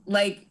now.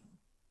 Like,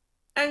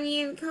 I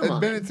mean, come And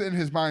on. Bennett's in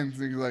his mind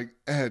thinking like,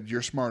 "Ed,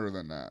 you're smarter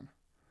than that."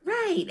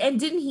 Right. And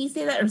didn't he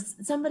say that? Or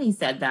somebody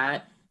said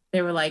that.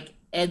 They were like,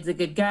 Ed's a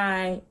good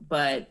guy,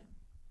 but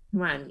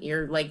come on,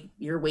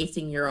 you're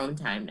wasting your own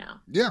time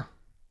now. Yeah,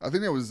 I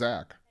think that was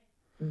Zach.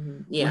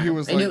 Yeah. He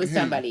was I knew like, it was "Hey."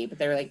 somebody, but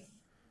they were like,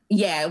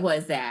 yeah, it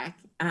was Zach.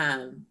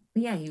 But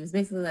yeah, he was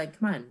basically like,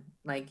 come on,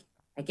 like,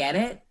 I get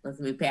it. Let's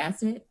move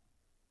past it.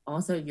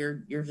 Also,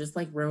 you're just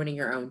like ruining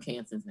your own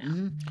chances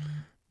now.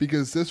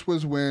 Because this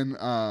was when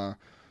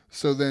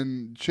so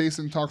then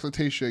Jason talks to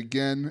Tasha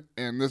again,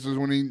 and this is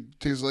when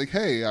Tasha's like,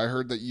 "Hey, I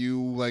heard that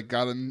you like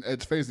got in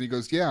Ed's face," and he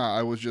goes, "Yeah,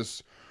 I was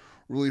just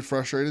really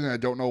frustrated, and I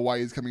don't know why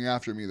he's coming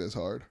after me this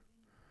hard."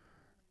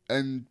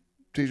 And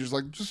Tasha's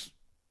like, "Just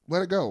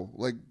let it go,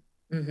 like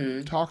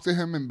talk to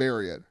him and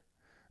bury it."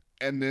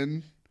 And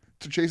then,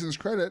 to Jason's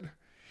credit,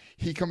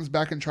 he comes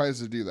back and tries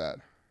to do that,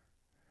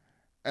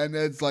 and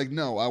Ed's like,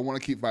 "No, I want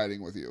to keep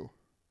fighting with you.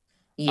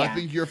 Yeah. I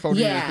think you're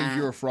phony. I think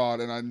you're a fraud,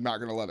 and I'm not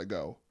gonna let it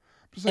go."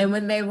 Like, and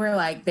when they were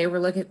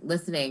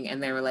listening,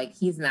 and they were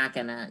like, Ed's not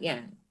gonna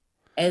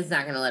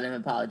let him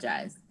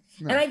apologize.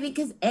 No. And I think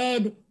because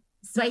Ed,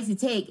 spicy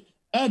take,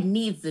 Ed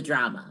needs the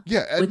drama.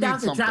 Yeah, Ed without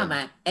needs the something.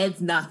 drama,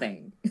 Ed's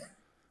nothing.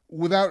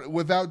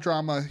 Without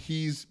drama,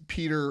 he's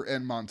Peter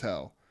and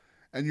Montel.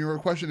 And your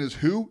question is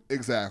who?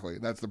 Exactly.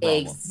 That's the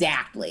problem.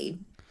 Exactly.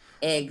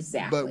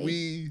 But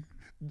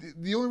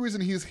the only reason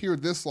he's here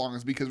this long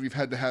is because we've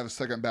had to have a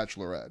second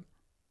Bachelorette.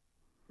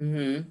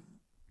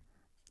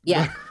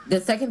 Yeah,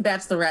 the second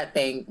Bachelorette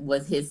thing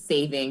was his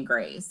saving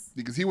grace.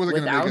 Because he wasn't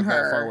going to make it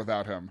that far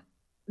without him.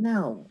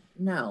 No.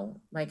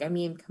 Like, I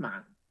mean, come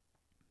on.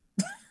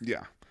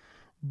 Yeah.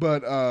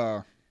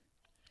 But,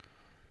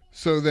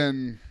 so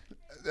then,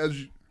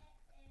 as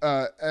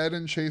Ed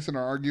and Jason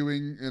are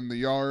arguing in the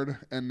yard,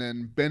 and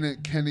then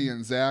Bennett, Kenny,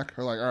 and Zach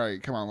are like, "All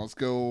right, come on, let's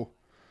go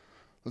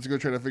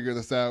try to figure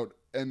this out."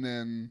 And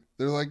then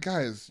they're like,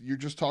 "Guys, you're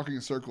just talking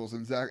in circles."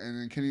 And Zach, and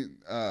then Kenny,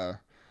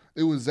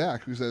 it was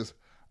Zach who says,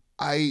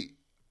 I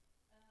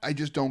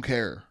just don't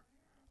care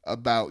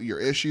about your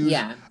issues.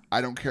 Yeah. I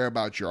don't care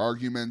about your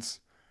arguments.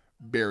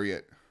 Bury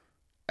it.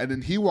 And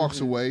then he walks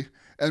away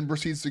and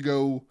proceeds to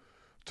go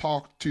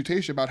talk to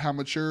Tasha about how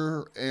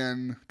mature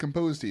and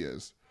composed he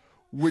is.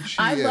 Which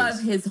he is.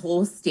 Love his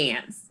whole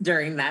stance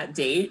during that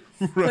date.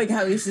 Right. Like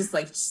how he's just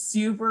like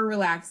super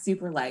relaxed,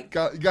 super like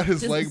got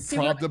his leg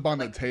propped up on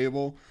the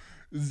table.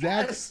 She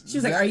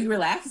was like, "Are you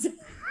relaxed?"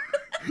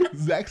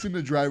 Zach's in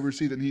the driver's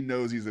seat, and he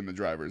knows he's in the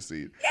driver's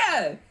seat.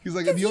 Yeah. He's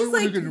like, the only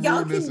one who can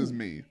ruin this is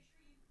me.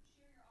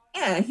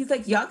 Yeah, he's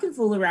like, y'all can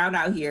fool around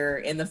out here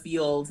in the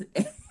field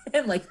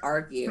and like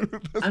argue.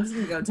 I'm just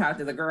gonna go talk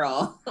to the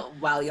girl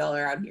while y'all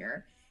are out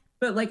here.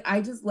 But like, I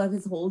just love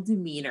his whole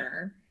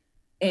demeanor.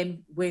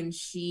 And when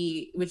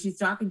she's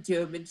talking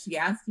to him and she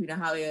asks him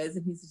how he is,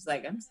 and he's just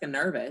like, "I'm just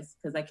nervous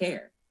because I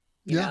care,"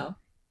 you know.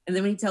 And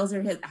then when he tells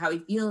her how he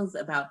feels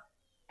about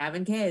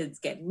having kids,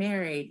 getting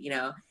married,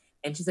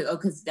 and she's like, "Oh,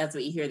 because that's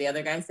what you hear the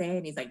other guy say,"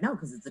 and he's like, "No,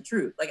 because it's the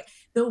truth." Like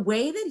the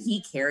way that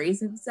he carries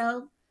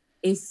himself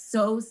is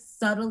so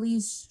subtly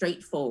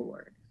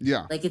straightforward.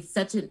 Yeah, like it's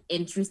such an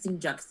interesting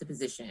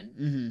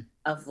juxtaposition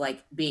of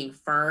like being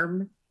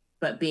firm,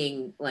 but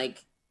being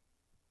like,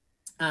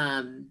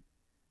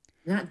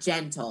 not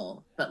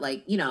gentle, but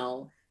like,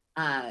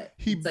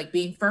 he's like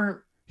being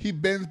firm. He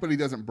bends, but he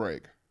doesn't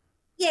break.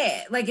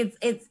 Yeah, like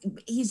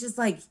he's just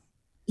like,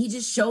 he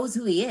just shows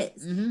who he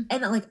is. And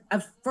like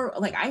for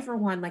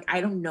one, like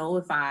I don't know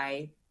if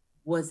I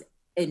was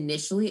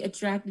initially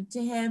attracted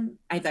to him.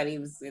 I thought he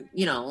was,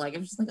 like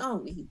I'm just like,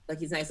 oh,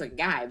 he's a nice looking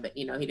guy, but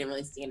he didn't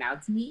really stand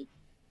out to me.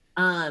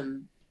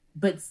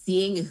 But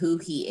seeing who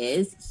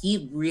he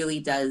really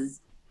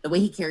does, the way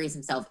he carries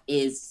himself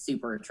is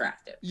super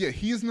attractive. Yeah,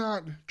 he's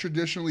not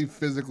traditionally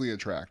physically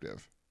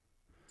attractive.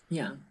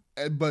 Yeah.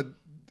 But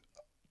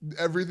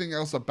everything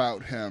else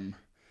about him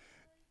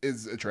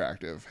is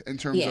attractive in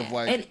terms Yeah. of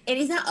like, and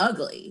he's not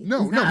ugly.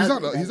 no, He's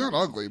not ugly, he's not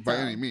ugly by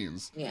so, any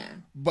means. yeah.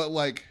 But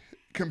like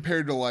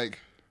compared to like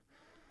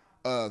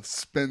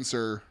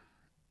Spencer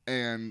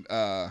and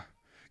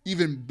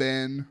even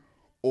Ben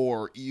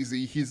or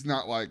Easy, he's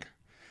not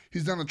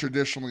a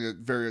traditionally a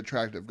very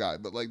attractive guy,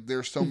 but like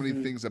there's so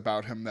many things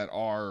about him that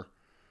are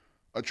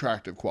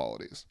attractive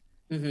qualities.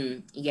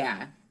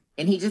 Yeah.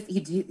 And he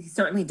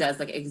certainly does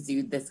like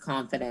exude this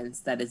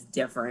confidence that is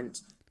different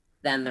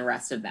than the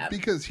rest of them.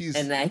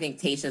 And I think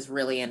Tasha's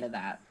really into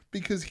that.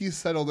 Because he's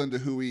settled into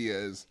who he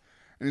is.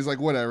 And he's like,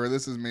 whatever,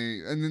 this is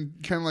me. And then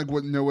kind of like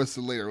what Noah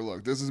said later,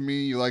 look, this is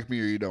me, you like me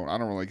or you don't. I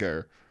don't really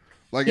care.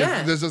 Like,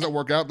 if this doesn't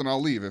work out, then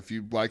I'll leave. If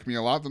you like me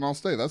a lot, then I'll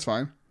stay. That's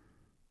fine.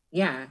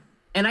 Yeah.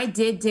 And I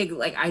did dig,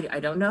 like, I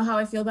don't know how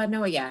I feel about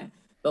Noah yet,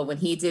 but when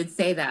he did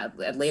say that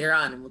later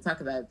on, and we'll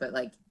talk about it, but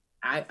like,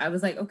 I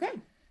was like, okay.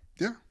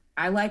 Yeah.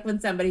 I like when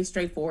somebody's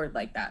straightforward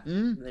like that.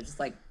 They're just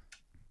like,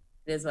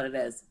 it is what it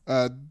is.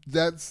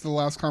 That's the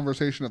last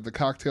conversation of the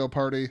cocktail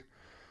party.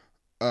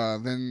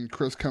 Then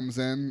Chris comes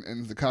in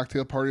and the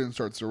cocktail party and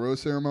starts the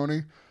rose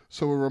ceremony.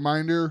 So a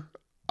reminder,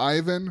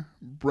 Ivan,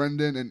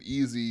 Brendan, and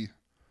Easy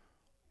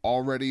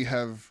already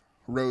have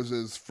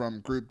roses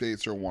from group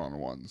dates or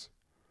one-on-ones.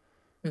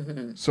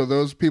 So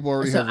those people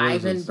already have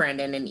roses. So Ivan,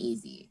 Brendan, and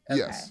Easy. Okay.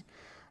 Yes.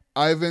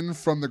 Ivan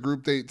from the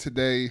group date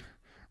today,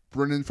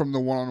 Brendan from the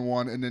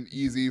one-on-one, and then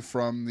Easy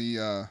from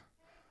the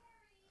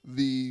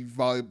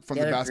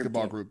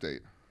basketball group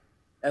date.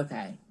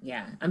 Okay,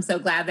 yeah. I'm so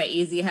glad that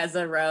Easy has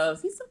a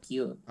rose. He's so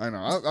cute. I know.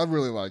 I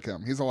really like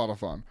him. He's a lot of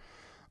fun.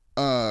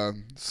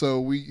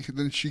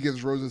 Then she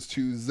gives roses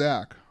to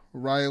Zach,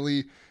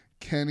 Riley,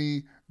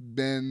 Kenny,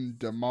 Ben,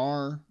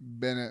 Damar,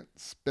 Bennett,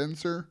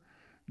 Spencer,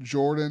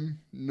 Jordan,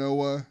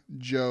 Noah,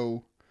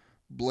 Joe,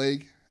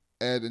 Blake,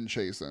 Ed, and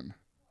Chasen.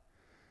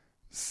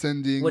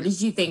 What did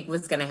you think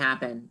was going to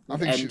happen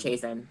with Ed and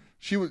Chasen?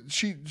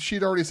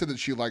 She'd already said that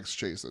she likes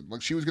Chasen.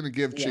 Like she was going to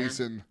give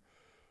Chasen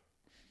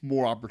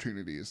more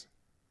opportunities.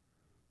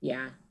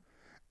 Yeah.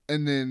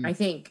 And then I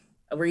think,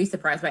 were you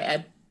surprised by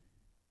Ed?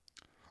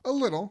 A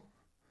little.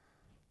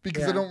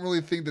 Because I don't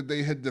really think that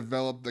they had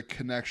developed the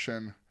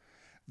connection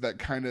that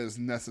kind of is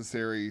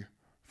necessary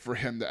for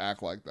him to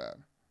act like that.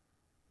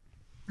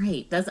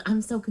 Right.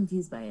 I'm so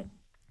confused by it.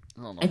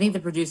 I think the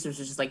producers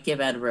are just like, give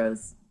Ed a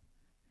rose.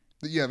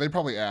 Yeah, they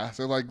probably asked.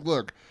 They're like,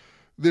 look,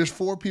 there's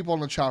 4 people on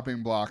the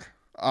chopping block,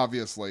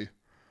 obviously.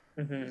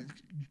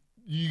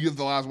 You give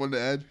the last one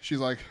to Ed? She's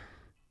like,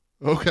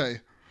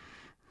 okay.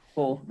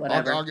 Cool,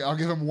 whatever. I'll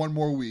give him 1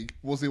 more week.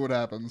 We'll see what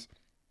happens.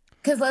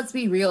 Because let's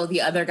be real,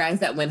 the other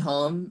guys that went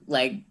home,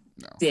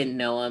 didn't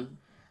know him.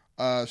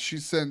 She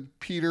sent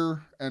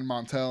Peter and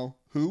Montel,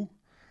 who?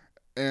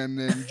 And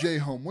then Jay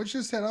home, which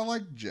just said, I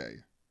like Jay.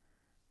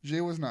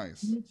 Jay was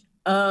nice.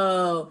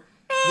 Oh.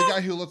 The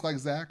guy who looked like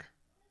Zach?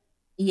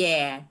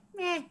 Yeah.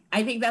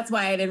 I think that's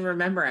why I didn't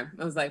remember him.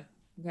 I was like,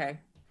 okay,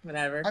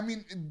 whatever. I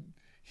mean,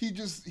 he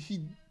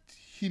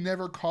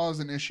never caused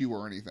an issue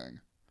or anything.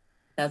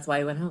 That's why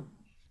he went home.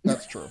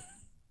 That's true.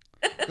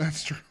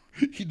 That's true.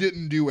 He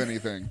didn't do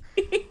anything.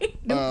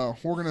 Nope.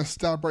 We're going to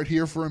stop right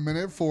here for a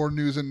minute for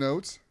news and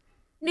notes.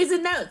 News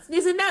and notes.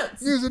 News and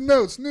notes. News and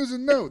notes. News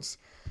and notes.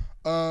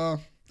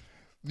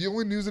 The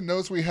only news and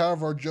notes we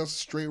have are just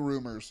straight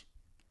rumors.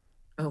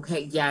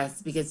 Okay,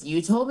 yes, because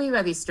you told me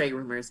about these straight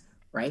rumors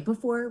right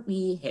before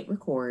we hit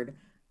record.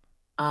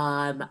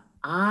 I don't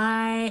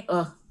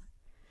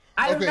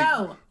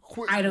know.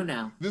 I don't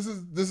know. This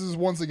is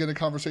once again a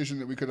conversation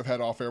that we could have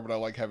had off air, but I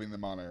like having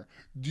them on air.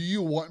 Do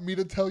you want me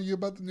to tell you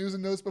about the news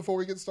and notes before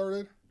we get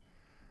started?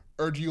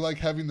 Or do you like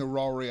having the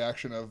raw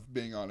reaction of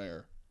being on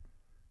air?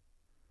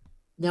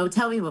 No,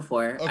 tell me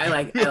before. Okay. I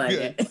like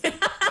it.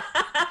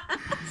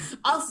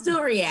 I'll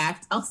still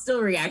react.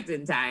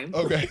 In time.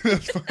 Okay,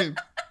 that's fine.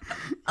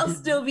 I'll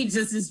still be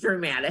just as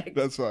dramatic.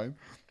 That's fine.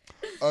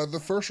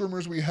 The first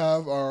rumors we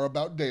have are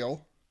about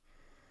Dale.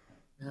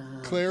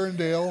 Claire and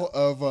Dale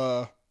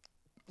of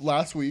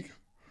last week.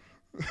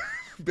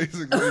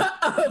 Basically.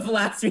 Of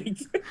last week.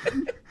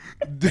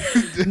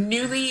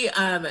 Newly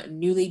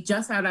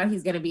just found out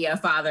he's going to be a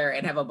father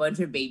and have a bunch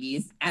of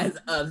babies as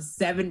of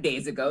 7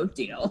 days ago.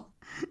 Dale.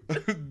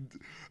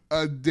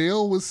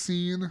 Dale was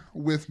seen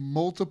with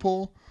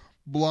multiple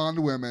blonde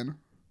women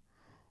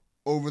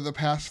over the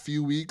past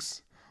few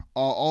weeks.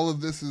 All of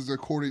this is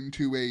according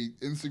to a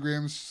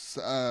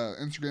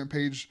Instagram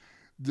page,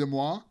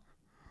 Demois,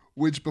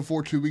 which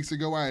before 2 weeks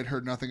ago I had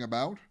heard nothing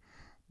about,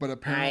 but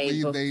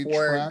apparently they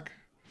track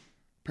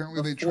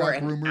rumors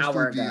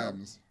through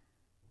DMs.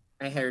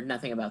 I heard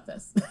nothing about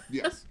this.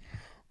 Yes,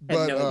 I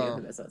had no idea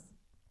who this was.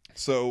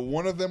 So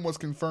one of them was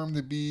confirmed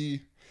to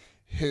be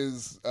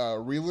his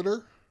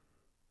realtor.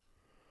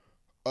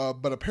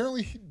 But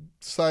apparently,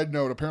 side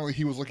note, apparently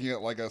he was looking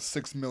at like a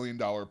 $6 million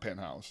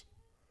penthouse.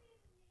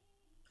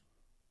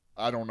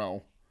 I don't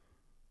know.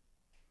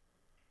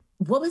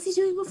 What was he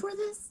doing before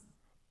this?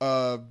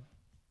 Uh,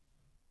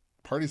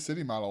 Party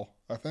City model,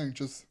 I think.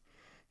 Just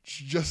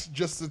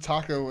the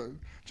taco,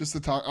 just the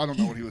talk. I don't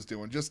know what he was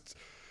doing. Just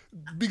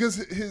because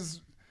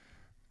his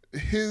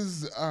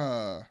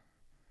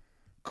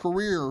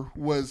career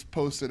was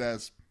posted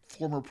as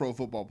former pro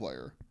football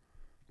player.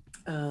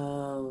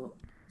 Oh,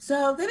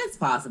 so then it's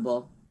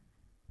possible.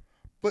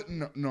 But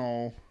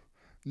no,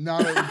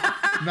 not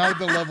at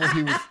the level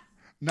he was.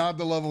 Not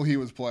the level he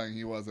was playing.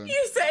 He wasn't.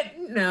 You said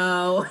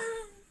no.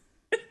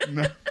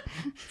 No.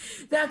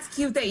 That's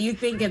cute that you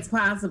think it's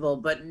possible,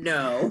 but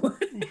no.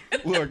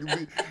 Look,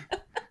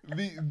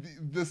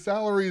 the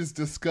salaries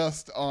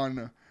discussed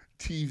on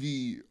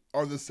TV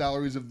are the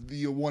salaries of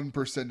the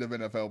 1% of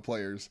NFL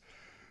players.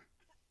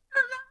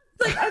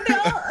 Like,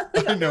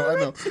 I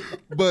know.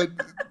 But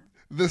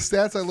the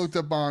stats I looked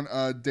up on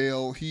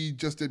Dale, he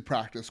just did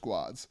practice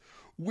squads,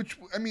 which,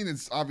 I mean,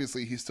 it's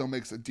obviously he still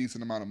makes a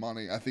decent amount of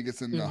money. I think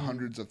it's in the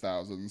hundreds of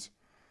thousands,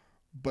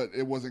 but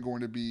it's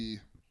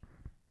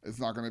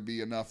not going to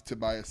be enough to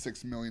buy a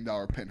 $6 million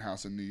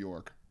penthouse in New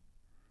York.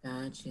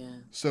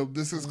 Gotcha. So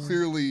this is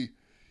clearly,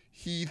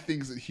 he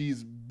thinks that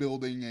he's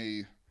building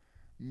a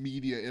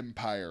media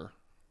empire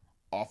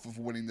off of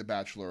winning The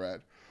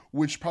Bachelorette,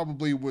 which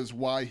probably was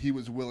why he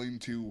was willing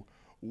to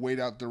wait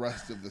out the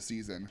rest of the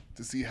season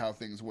to see how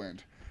things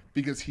went,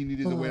 because he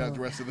needed to wait out the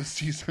rest of the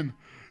season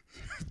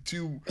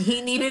to.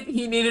 He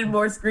needed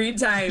more screen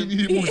time. He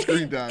needed more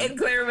screen time. And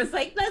Claire was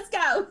like, "Let's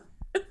go."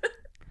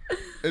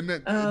 And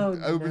then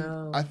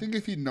I think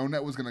if he'd known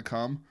that was going to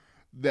come,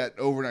 that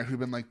overnight he'd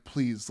been like,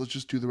 "Please, let's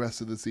just do the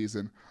rest of the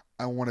season.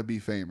 I want to be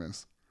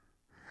famous,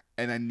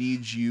 and I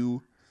need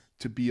you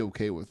to be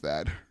okay with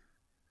that."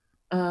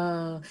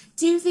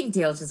 Do you think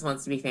Dale just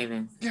wants to be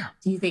famous? Yeah.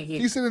 Do you think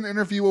he said in an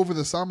interview over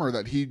the summer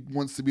that he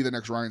wants to be the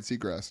next Ryan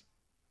Seacrest?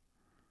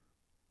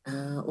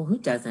 Well, who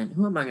doesn't?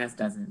 Who among us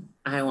doesn't?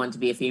 I want to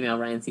be a female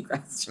Ryan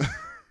Seacrest.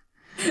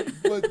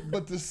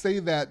 but to say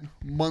that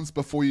months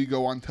before you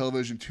go on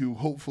television to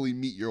hopefully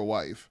meet your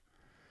wife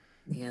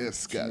is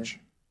sketch.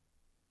 True.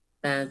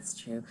 That's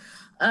true.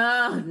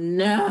 Oh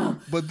no!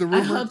 But the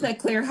I hope that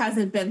Claire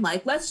hasn't been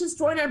like, "Let's just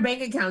join our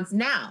bank accounts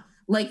now."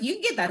 Like, you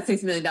can get that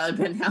 $6 million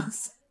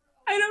penthouse.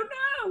 I don't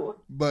know.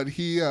 But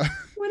he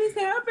what has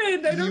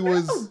happened? I don't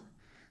know.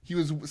 He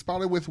was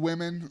spotted with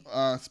women,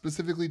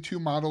 specifically 2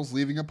 models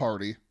leaving a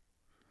party.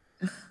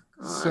 Gosh.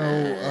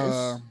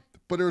 So,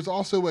 but there was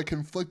also a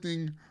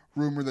conflicting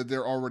rumor that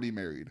they're already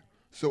married.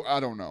 So I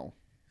don't know.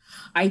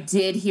 I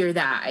did hear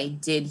that.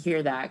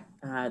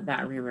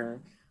 That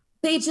rumor.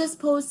 They just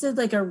posted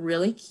like a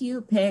really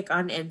cute pic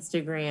on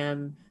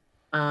Instagram.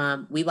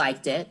 We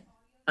liked it.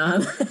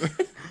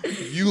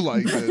 You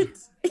liked it.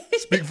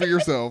 Speak for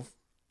yourself.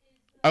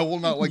 I will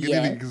not like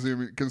anything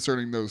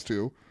concerning those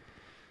two.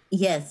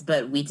 Yes,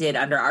 but we did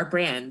under our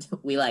brand.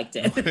 We liked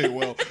it. Okay,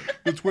 well,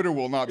 the Twitter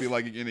will not be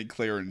liking any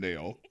Claire and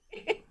Dale.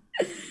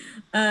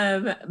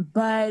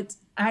 But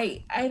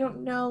I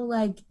don't know.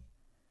 Like,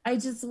 I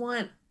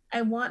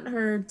want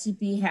her to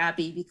be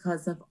happy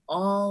because of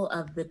all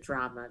of the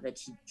drama that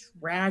she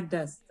dragged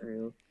us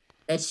through.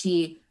 That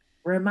she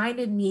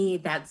reminded me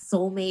that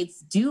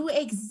soulmates do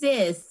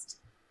exist.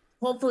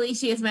 Hopefully,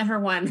 she has met her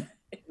one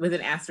with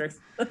an asterisk.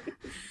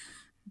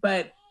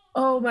 But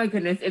oh my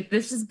goodness, if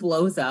this just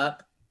blows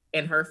up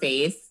in her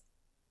face,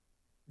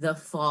 the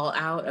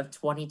fallout of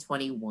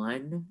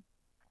 2021.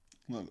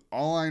 Look,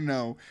 all I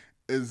know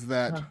is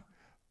that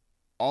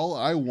all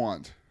I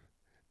want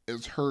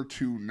is her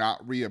to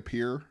not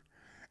reappear,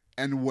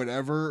 and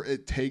whatever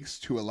it takes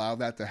to allow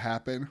that to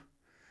happen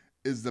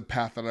is the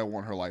path that I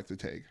want her life to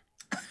take.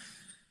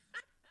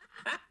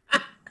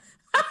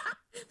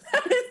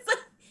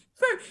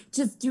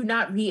 Just do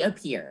not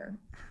reappear.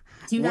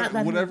 Do not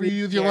let whatever you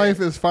do with your life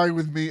is fine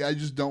with me. I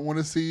just don't want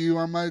to see you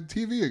on my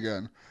TV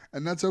again,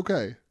 and that's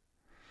okay.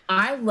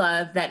 I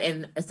love that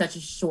in such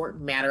a short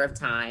matter of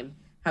time,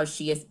 how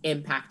she has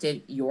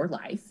impacted your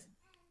life.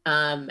 When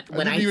I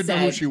didn't even know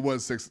who she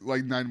was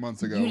 9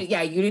 months ago. You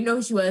didn't know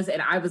who she was,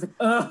 and I was like,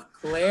 "Oh,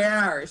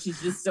 Claire,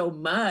 she's just so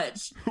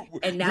much."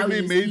 And now when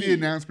they made the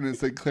announcement and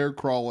said Claire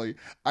Crawley,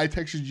 I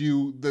texted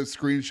you the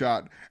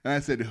screenshot, and I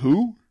said,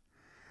 "Who?"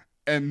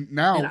 And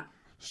now,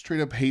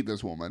 straight up hate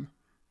this woman.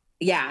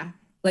 Yeah.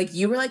 Like,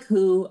 you were like,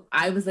 "Who?"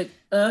 I was like,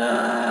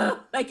 ugh.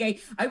 Like,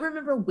 I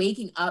remember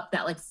waking up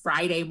that, like,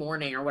 Friday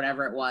morning or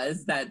whatever it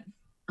was that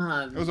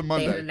it was a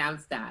Monday. They had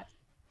announced that.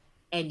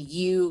 And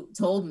you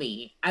told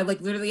me. I,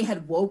 like, literally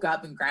had woke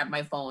up and grabbed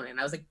my phone, and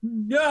I was like,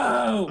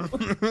 no!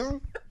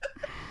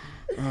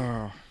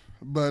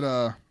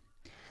 But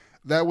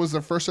that was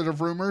the first set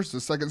of rumors.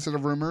 The second set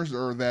of rumors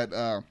are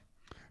that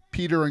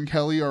Peter and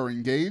Kelly are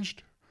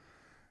engaged.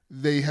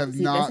 They have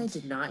not... This I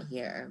did not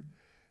hear.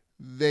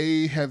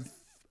 They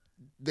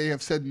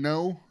have said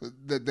no,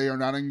 that they are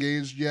not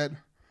engaged yet,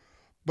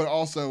 but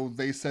also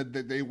they said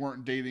that they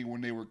weren't dating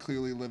when they were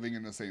clearly living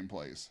in the same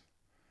place.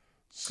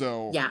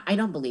 So yeah, I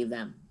don't believe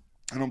them.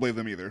 I don't believe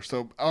them either.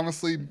 So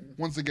honestly,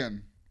 once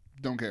again,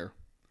 don't care.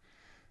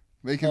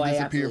 They can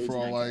disappear for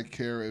all I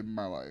care in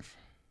my life.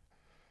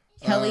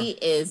 Uh, Kelly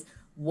is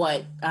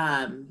what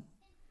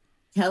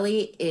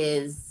Kelly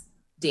is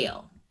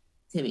Dale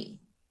to me.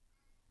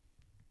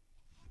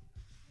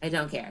 I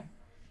don't care.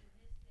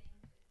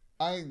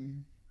 I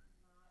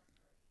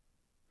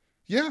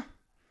yeah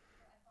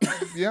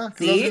yeah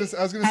because See?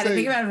 I was gonna Had to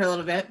think say about it for a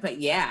little bit, but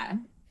yeah.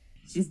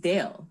 She's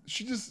Dale.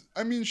 she just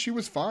I mean she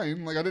was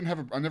fine. Like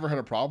I never had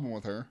a problem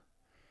with her.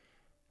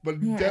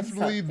 But Yeah, I just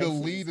definitely felt the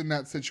like lead in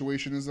that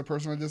situation is the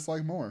person I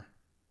dislike more.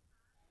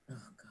 oh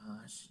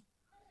gosh.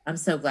 I'm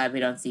so glad we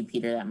don't see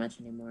Peter that much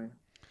anymore.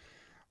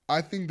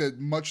 I think that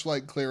much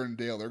like Claire and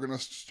Dale, they're gonna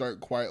start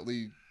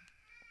quietly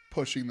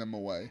pushing them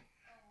away.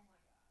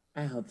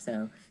 I hope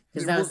so.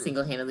 Because that was We're-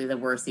 single handedly the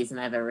worst season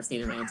I've ever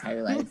seen in my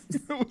entire life.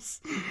 It was,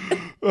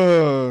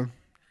 uh,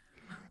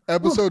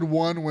 episode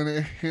 1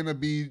 when Hannah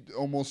B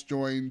almost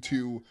joined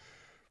to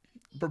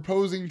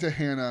proposing to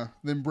Hannah,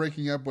 then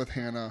breaking up with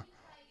Hannah,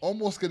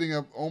 almost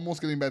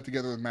getting back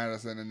together with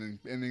Madison, and then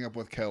ending up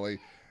with Kelly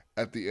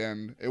at the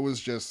end. It was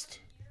just It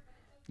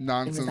was a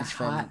nonsense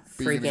from hot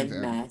beginning to freaking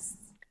end. mess.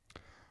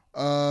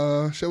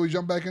 Shall we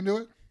jump back into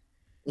it?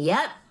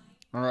 Yep.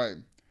 All right.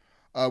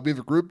 We have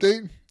a group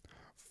date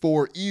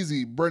for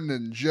Easy,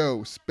 Brendan,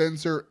 Joe,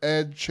 Spencer,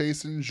 Ed,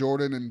 Chasen,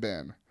 Jordan, and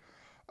Ben.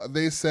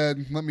 They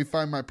said, let me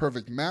find my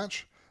perfect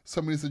match.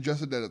 Somebody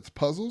suggested that it's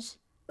puzzles.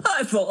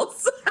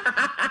 Puzzles.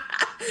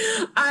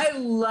 I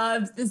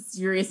loved the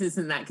seriousness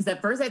in that because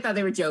at first I thought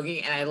they were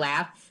joking and I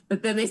laughed,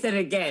 but then they said it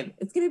again.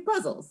 It's gonna be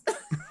puzzles.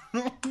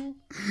 And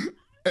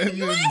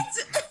then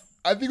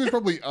I think it was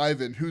probably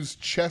Ivan whose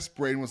chest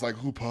brain was like,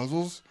 "Who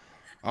puzzles?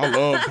 I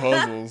love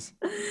puzzles."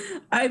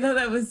 I thought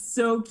that was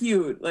so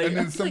cute. Like, And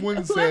then someone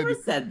whoever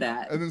said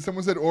that. And then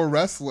someone said, "Or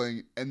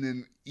wrestling," and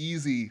then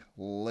Easy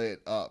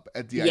lit up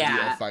at the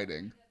idea of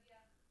fighting.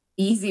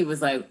 Easy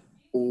was like,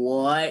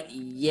 "What?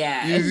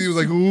 Yes." Easy was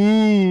like,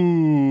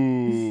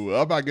 "Ooh,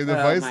 I'm about to get to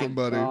fight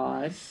somebody."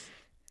 Gosh.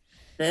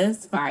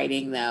 This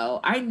fighting though,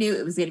 I knew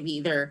it was going to be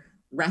either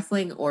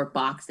wrestling or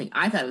boxing.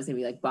 I thought it was going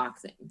to be like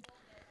boxing.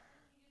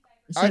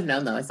 I should have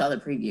known though. I saw the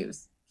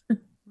previews.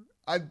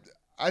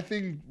 I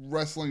think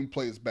wrestling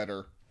plays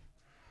better.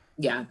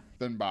 Yeah.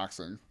 Than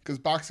boxing, because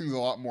boxing is a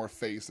lot more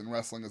face, and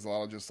wrestling is a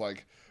lot of just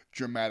like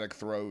dramatic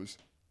throws.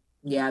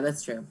 Yeah,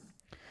 that's true.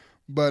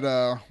 But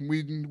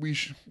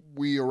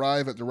we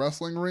arrive at the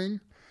wrestling ring.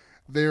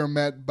 They are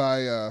met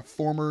by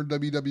former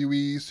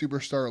WWE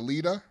superstar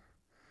Lita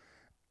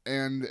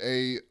and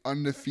a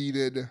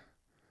undefeated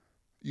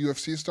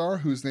UFC star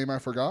whose name I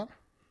forgot.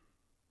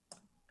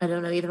 I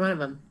don't know either one of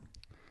them.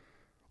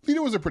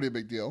 Lita was a pretty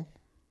big deal.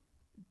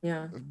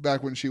 Yeah.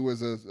 Back when she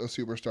was a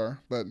superstar,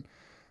 but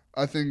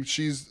I think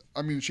she's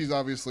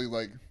obviously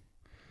like,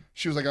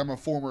 she was like, I'm a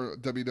former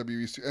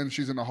WWE, and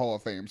she's in the Hall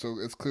of Fame, so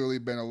it's clearly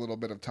been a little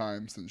bit of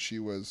time since she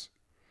was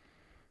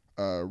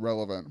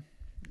relevant.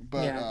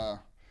 But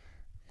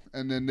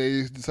and then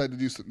they decide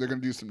to they're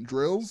going to do some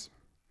drills.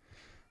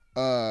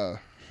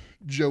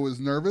 Joe is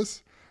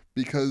nervous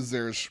because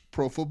there's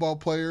pro football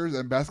players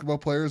and basketball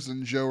players,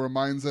 and Joe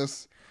reminds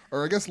us,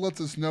 or I guess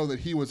lets us know that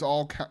he was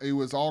all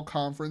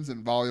conference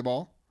in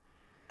volleyball.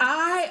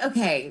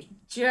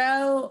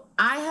 Joe,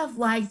 I have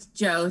liked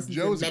Joe since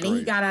Joe's the minute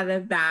he got out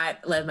of that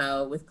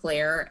limo with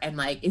Claire, and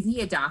like, is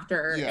he a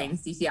doctor or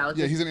anesthesiologist?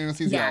 Yeah, he's an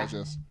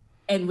anesthesiologist.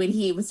 Yeah. And when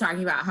he was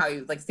talking about how he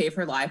would like save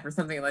her life or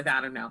something like that,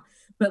 I don't know.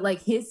 But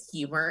like his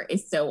humor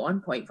is so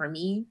on point for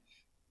me.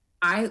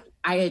 I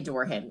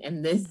adore him,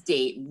 and this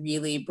date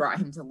really brought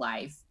him to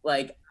life.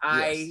 Like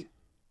I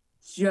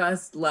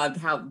just loved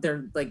how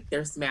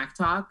their smack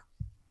talk.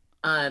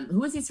 Who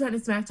was he trying to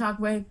smack talk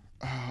with?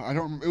 I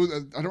don't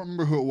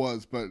remember who it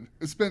was, but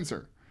it's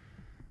Spencer.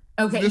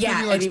 Okay,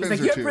 and he was like,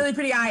 "You have really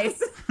pretty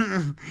eyes."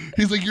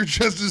 He's like, "Your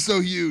chest is so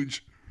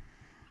huge."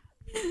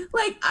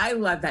 Like, I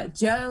love that.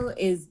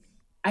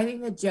 I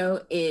think that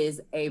Joe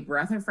is a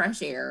breath of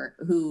fresh air.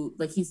 Who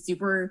like he's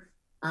super.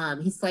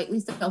 He's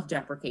slightly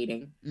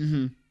self-deprecating.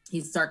 Mm-hmm.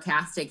 He's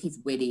sarcastic. He's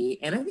witty,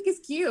 and I think he's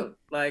cute.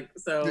 Like,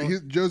 so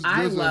Joe's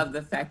I love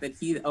the fact that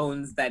he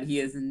owns that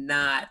he is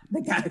not the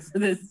guy for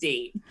this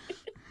date.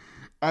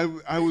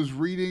 I was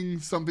reading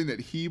something that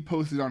he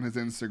posted on his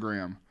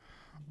Instagram,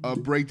 a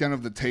breakdown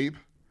of the tape,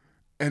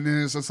 and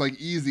then it's just like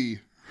Easy.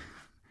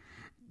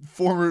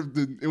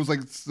 It was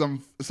like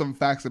some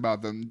facts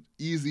about them.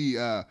 Easy,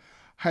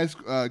 high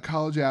school,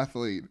 college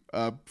athlete,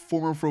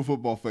 former pro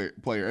football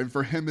player, and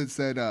for him it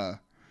said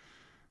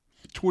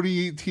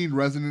 2018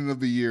 Resident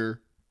of the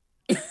Year,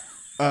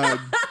 and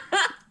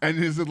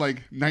it said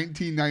like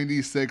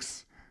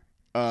 1996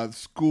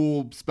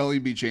 school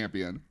spelling bee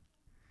champion.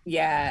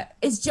 Yeah.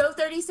 Is Joe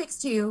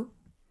 36 too?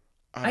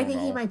 I think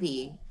know. he might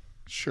be.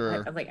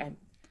 Sure.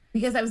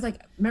 Because I was like,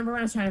 remember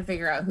when I was trying to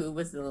figure out who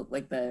was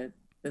the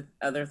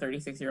other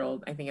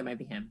 36-year-old? I think it might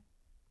be him.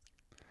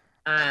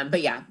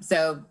 But yeah,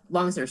 so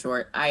long story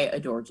short, I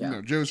adore Joe.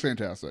 No, Joe's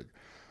fantastic.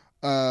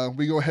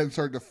 We go ahead and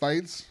start the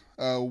fights.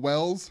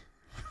 Wells,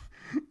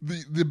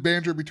 the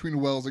banter between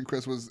Wells and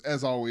Chris was,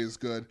 as always,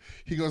 good.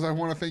 He goes, I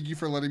want to thank you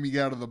for letting me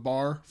get out of the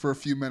bar for a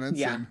few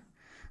minutes and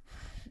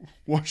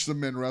watch the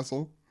men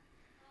wrestle.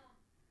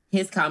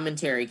 His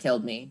commentary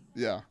killed me.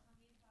 Yeah.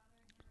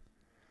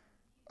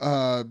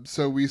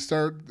 So we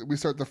start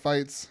the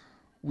fights.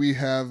 We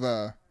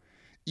have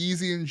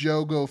Easy and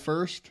Joe go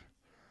first.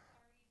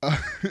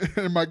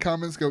 And my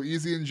comments go: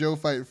 Easy and Joe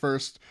fight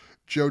first.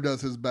 Joe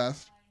does his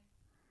best.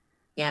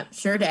 Yeah,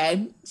 sure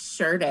did.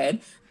 Sure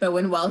did. But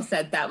when Wells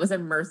said that was a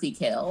mercy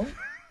kill,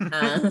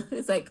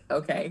 it's like,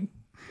 okay.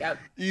 Yep.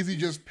 Easy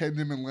just pinned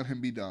him and let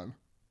him be done.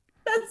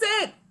 That's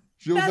it.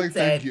 Joe was like,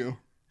 thank you.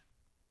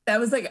 That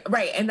was like,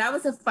 right. And that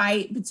was a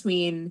fight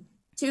between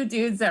two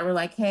dudes that were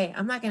like, hey,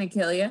 I'm not going to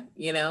kill you.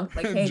 You know,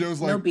 like, hey,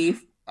 Joe's no like,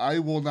 beef. I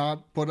will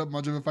not put up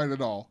much of a fight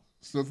at all.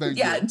 So thank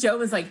you. Yeah, Joe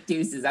was like,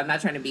 deuces. I'm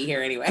not trying to be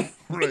here anyway.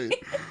 Right.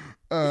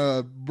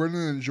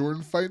 Brendan and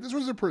Jordan fight. This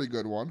was a pretty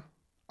good one.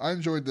 I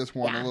enjoyed this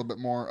one a little bit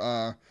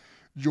more.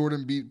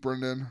 Jordan beat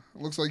Brendan.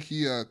 It looks like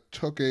he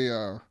took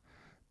a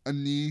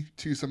knee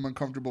to some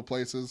uncomfortable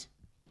places.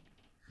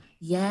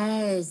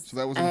 Yes. So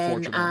that was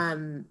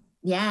unfortunate.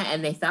 Yeah,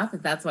 and they thought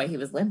that that's why he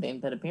was limping,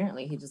 but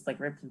apparently he just like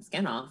ripped some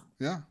skin off.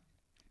 Yeah.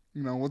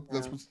 You know what?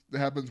 That's what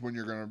happens when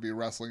you're going to be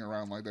wrestling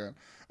around like that,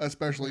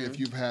 especially if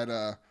you've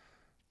had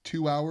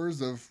 2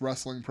 hours of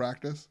wrestling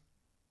practice.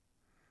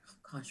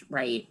 Gosh,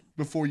 right.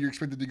 Before you're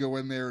expected to go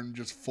in there and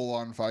just full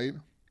on fight.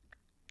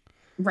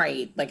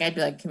 Right. Like, I'd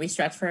be like, can we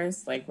stretch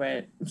first? Like,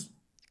 what?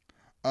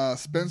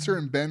 Spencer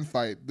and Ben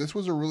fight. This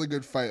was a really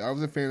good fight. I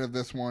was a fan of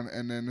this one,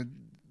 and then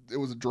it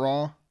was a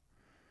draw.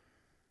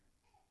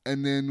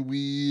 And then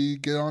we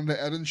get on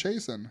to Ed and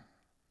Chasen.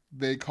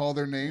 They call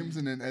their names,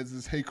 and then Ed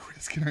says, hey,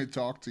 Chris, can I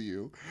talk to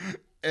you?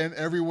 And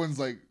everyone's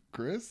like,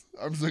 Chris?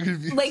 I'm so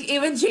confused. Like,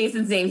 even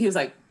Chasen's name, he was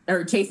like,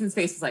 or Chasen's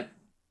face was like,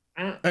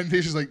 And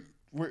Tasha's like,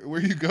 where are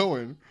you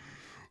going?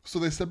 So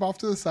they step off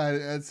to the side,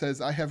 and Ed says,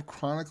 I have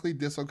chronically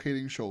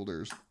dislocating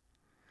shoulders.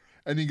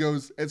 And he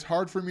goes, it's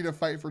hard for me to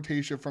fight for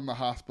Tasha from the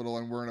hospital,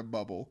 and we're in a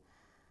bubble.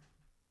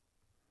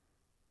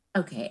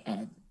 Okay,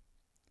 Ed.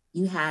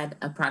 You had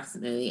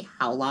approximately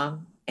how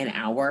long? An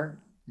hour?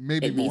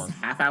 Maybe at more. Least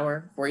half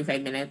hour?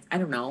 45 minutes? I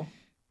don't know.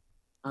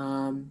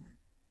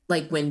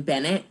 Like when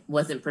Bennett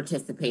wasn't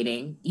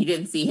participating, you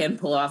didn't see him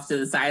pull off to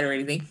the side or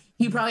anything.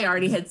 He probably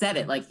already had said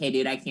it, like, hey,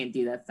 dude, I can't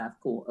do that stuff.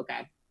 Cool,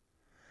 okay.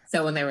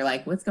 So when they were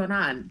like, what's going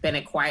on?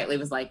 Bennett quietly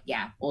was like,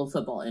 yeah, old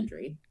football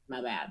injury.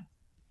 My bad.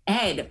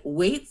 Ed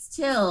waits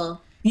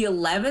till the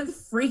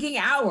 11th freaking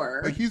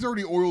hour. Like, he's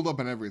already oiled up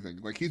and everything.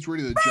 Like, he's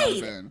ready to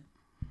jump in.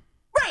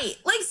 Right.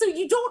 Like, so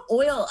you don't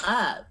oil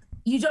up.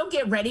 You don't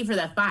get ready for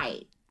the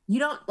fight. You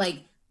don't,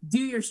 like, do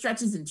your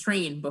stretches and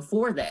train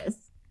before this,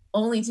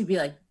 only to be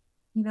like,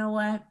 you know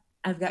what?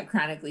 I've got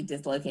chronically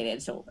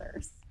dislocated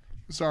shoulders.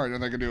 Sorry,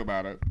 nothing I can do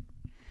about it.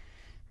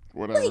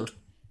 Whatever. Like,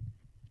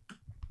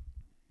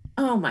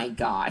 oh my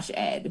gosh,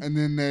 Ed. And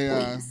then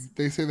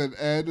they say that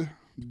Ed,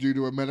 due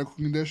to a medical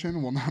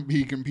condition, will not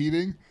be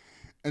competing.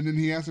 And then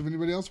he asks if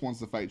anybody else wants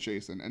to fight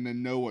Chasen. And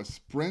then Noah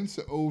sprints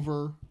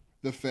over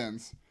the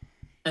fence.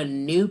 A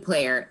new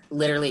player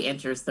literally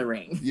enters the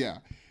ring. Yeah.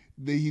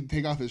 He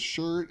take off his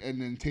shirt,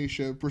 and then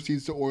Tasha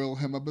proceeds to oil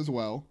him up as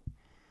well.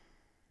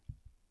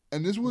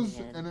 And this was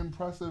an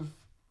impressive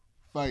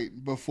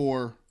fight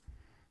before,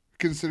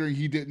 considering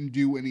he didn't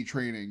do any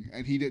training,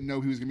 and he didn't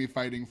know he was going to be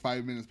fighting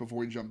 5 minutes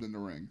before he jumped in the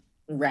ring.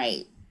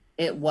 Right.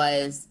 It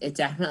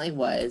definitely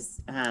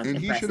was and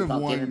impressive. He should have I'll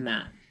won. give him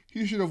that.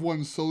 He should have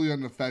won solely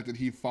on the fact that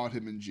he fought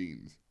him in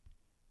jeans.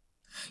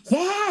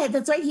 Yeah,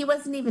 that's right. He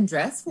wasn't even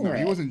dressed for it.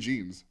 He was in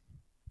jeans.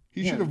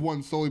 He should have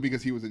won solely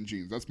because he was in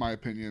jeans. That's my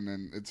opinion,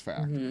 and it's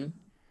fact.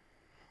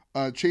 Mm-hmm.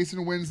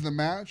 Chasen wins the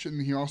match,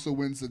 and he also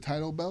wins the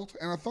title belt.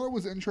 And I thought it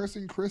was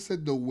interesting. Chris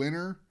said the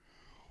winner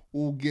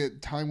will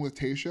get time with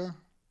Tasha,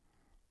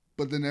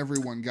 but then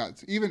everyone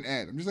got even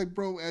Ed. I'm just like,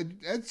 bro,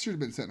 Ed should have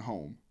been sent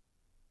home.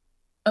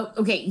 Oh,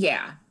 okay,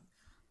 yeah.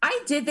 I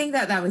did think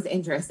that was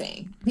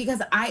interesting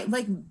because I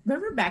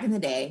remember back in the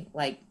day,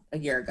 like a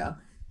year ago,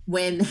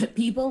 when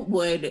people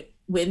would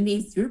win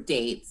these group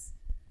dates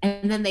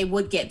and then they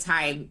would get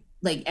time,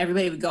 like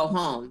everybody would go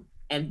home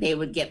and they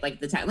would get like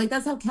the time. Like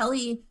that's how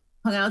Kelly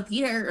hung out with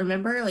Peter,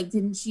 remember? Like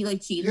didn't she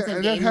like cheat in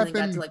some game and then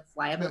got to like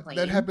fly up a plane?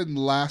 That happened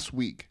last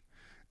week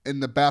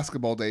in the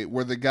basketball date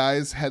where the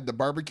guys had the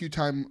barbecue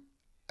time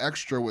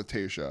extra with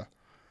Tasha.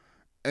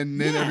 And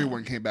then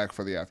everyone came back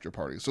for the after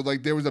party. So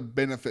like there was a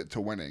benefit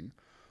to winning.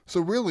 So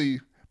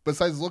really,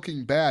 besides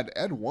looking bad,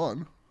 Ed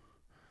won.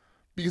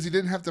 Because he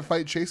didn't have to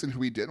fight Chasen,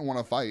 who he didn't want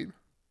to fight.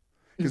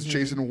 Because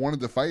Chasen wanted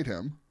to fight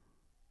him.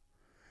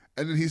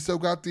 And then he still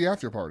got the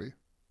after party.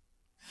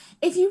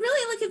 If you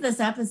really look at this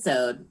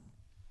episode,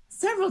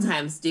 several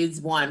times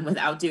dudes won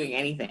without doing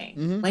anything.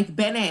 Mm-hmm. Like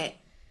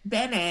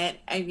Bennett,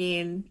 I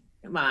mean,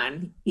 come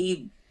on.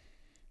 He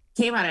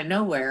came out of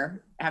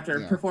nowhere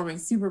after performing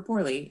super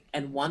poorly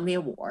and won the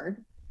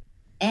award.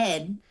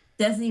 Ed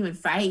doesn't even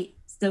fight,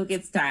 still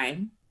gets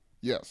time.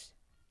 Yes.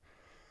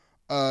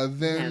 And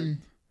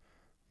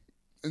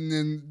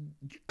then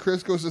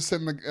Chris goes to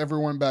send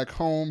everyone back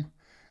home.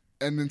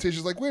 And then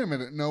Tasha's like, wait a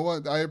minute,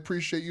 Noah, I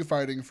appreciate you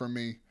fighting for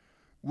me.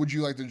 Would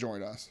you like to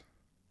join us?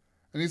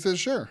 And he says,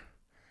 sure.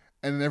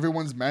 And then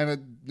everyone's mad at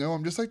Noah.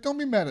 I'm just like, don't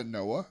be mad at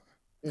Noah.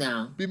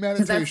 No. Be mad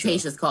at Tasha. Because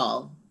that's Tasha's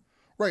call.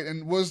 Right,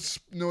 and was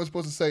Noah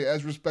supposed to say,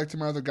 as respect to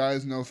my other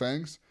guys, no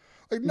thanks?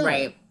 Like, no.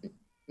 Right.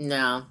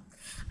 No.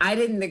 I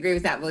didn't agree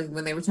with that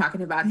when they were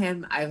talking about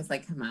him. I was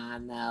like, come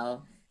on,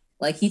 no.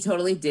 Like, he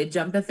totally did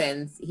jump the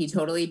fence. He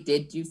totally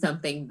did do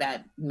something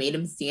that made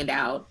him stand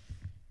out.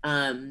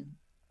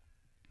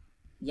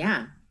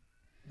 Yeah.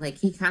 Like,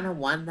 he kind of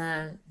won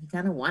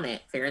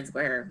it fair and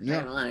square.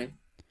 Yeah.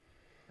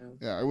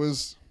 Yeah, it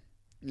was,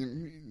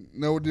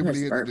 Noah did what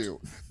he had to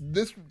do.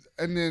 This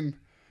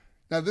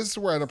is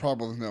where I had a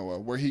problem with Noah,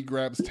 where he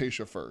grabs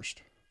Tayshia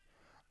first.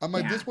 I'm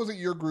like, this wasn't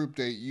your group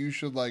date. You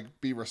should, like,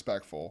 be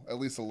respectful, at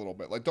least a little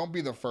bit. Like, don't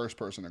be the first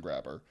person to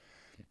grab her.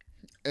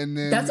 And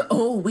then...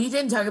 we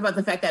didn't talk about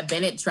the fact that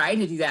Bennett tried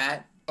to do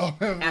that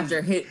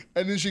after hit.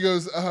 And then she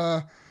goes,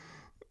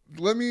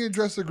 let me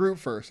address the group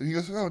first. And he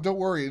goes, oh, don't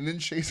worry. And then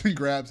Jason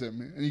grabs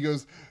him. And he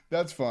goes,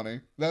 that's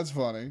funny. That's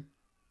funny.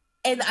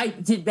 And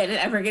did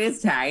Bennett ever get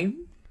his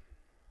time?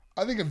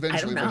 I think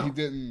eventually, but he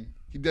didn't.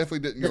 He definitely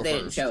didn't go first. They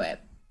didn't show it.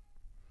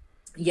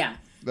 Yeah.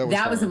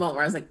 That was a moment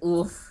where I was like,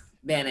 oof.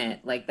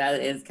 Bennett, like, that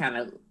is kind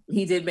of,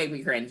 he did make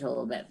me cringe a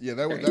little bit. Yeah,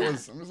 that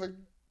was, I'm just like,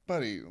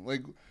 buddy,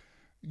 like,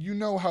 you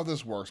know how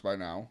this works by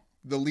now.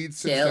 The lead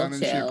sits down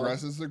and she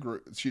addresses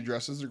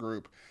the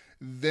group,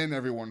 then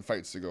everyone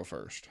fights to go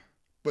first.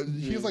 But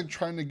he's like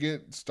trying to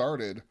get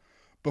started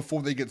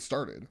before they get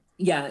started.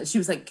 Yeah, she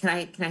was like,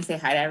 can I say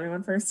hi to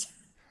everyone first?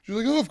 She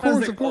was like, oh, of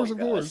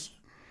course.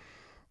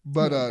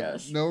 But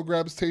Noah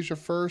grabs Tayshia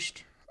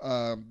first.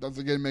 That's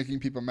again making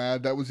people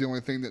mad. That was the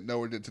only thing that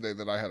Noah did today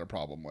that I had a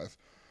problem with.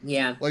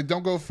 Yeah. Like,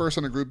 don't go first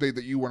on a group date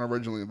that you weren't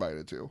originally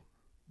invited to.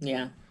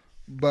 Yeah.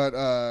 But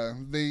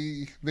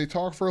they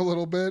talk for a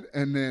little bit,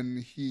 and then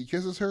he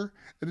kisses her,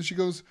 and then she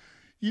goes,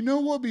 you know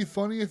what would be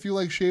funny if you,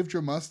 like, shaved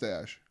your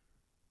mustache?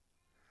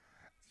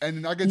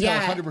 And I can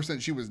tell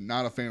 100% she was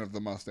not a fan of the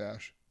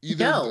mustache.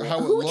 Either how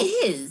it looked,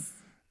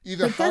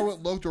 Either how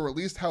it looked or at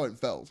least how it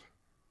felt.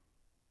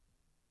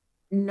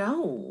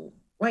 No.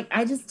 Like,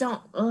 I just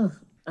don't,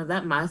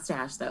 that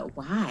mustache, though.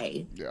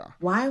 Why? Yeah.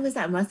 Why was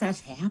that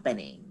mustache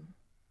happening?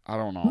 I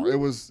don't know. It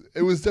was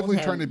definitely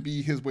trying to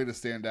be his way to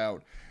stand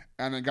out,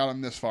 and it got him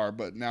this far.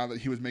 But now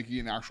that he was making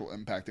an actual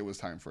impact, it was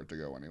time for it to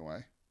go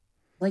anyway.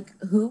 Like,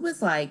 who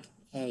was like,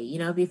 "Hey,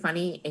 it'd be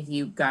funny if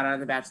you got on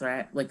The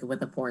Bachelorette like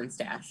with a porn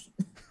stash."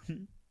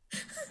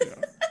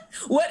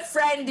 What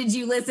friend did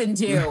you listen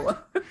to?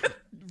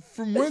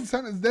 From what it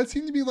sounded, that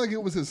seemed to be like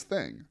it was his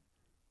thing.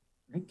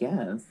 I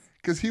guess.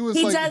 Because he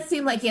does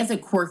seem like he has a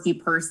quirky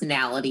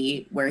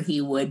personality where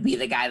he would be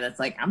the guy that's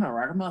like, I'm gonna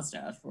rock a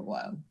mustache for a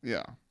while.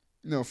 Yeah.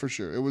 No, for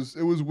sure. It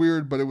was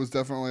weird, but it was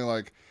definitely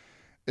like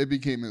it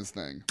became his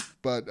thing.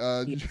 But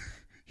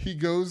he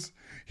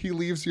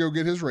leaves to go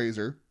get his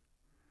razor,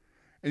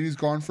 and he's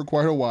gone for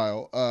quite a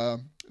while.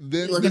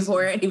 Then looking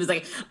for it. He was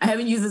like, I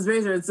haven't used this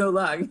razor in so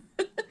long.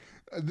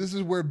 This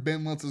is where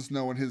Ben lets us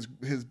know in his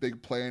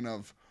big plan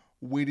of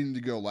waiting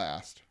to go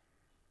last.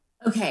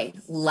 Okay,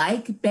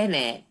 like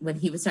Bennett, when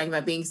he was talking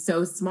about being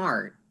so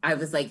smart, I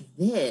was like,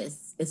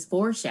 this is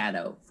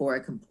foreshadow for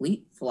a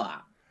complete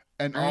flop.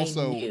 And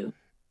also,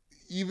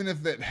 even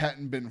if that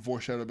hadn't been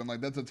foreshadowed, I've been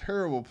like, that's a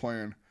terrible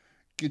plan.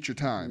 Get your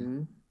time.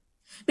 Mm-hmm.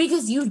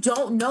 Because you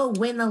don't know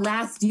when the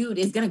last dude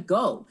is going to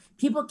go.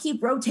 People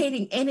keep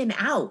rotating in and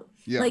out.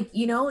 Yeah. Like,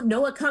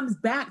 Noah comes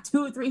back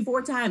 2, 3,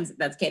 4 times.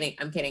 That's kidding.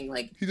 I'm kidding.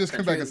 Like, he just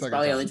came back a second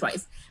probably time. Only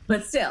twice.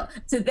 But still,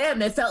 to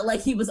them, it felt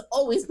like he was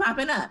always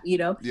popping up,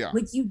 Yeah.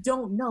 Like, you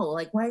don't know.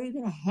 Like, why are you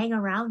going to hang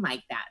around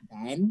like that,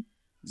 Ben?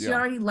 She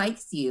already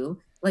likes you.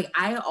 Like,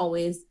 I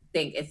always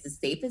think it's the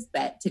safest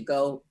bet to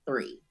go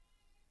 3.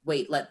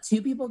 Wait, let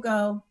 2 people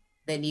go,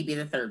 then you be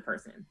the third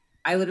person.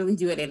 I literally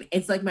do it, and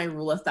it's like my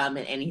rule of thumb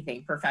in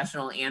anything,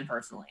 professional and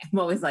personally. I'm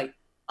always like,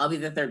 I'll be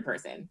the third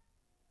person.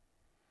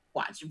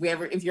 Watch.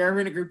 If you're ever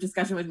in a group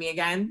discussion with me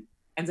again,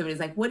 and somebody's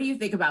like, what do you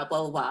think about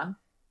blah, blah, blah?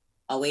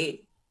 I'll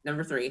wait.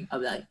 Number 3, I'll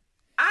be like,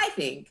 I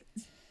think.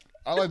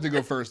 I like to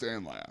go first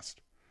and last.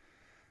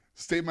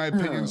 State my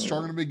opinion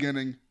strong in the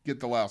beginning, get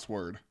the last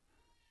word.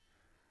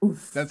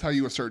 Oof. That's how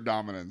you assert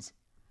dominance.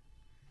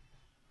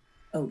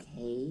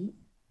 Okay.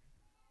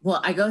 Well,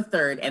 I go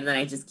third, and then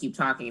I just keep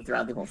talking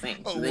throughout the whole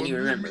thing. So then you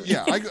remember me.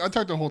 Yeah, I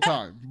talk the whole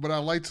time, but I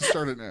like to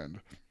start and end.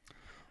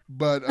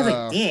 But I was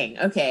like, dang,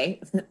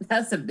 okay.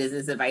 That's some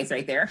business advice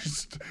right there.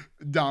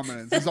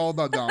 Dominance. It's all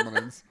about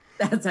dominance.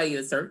 That's how you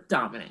assert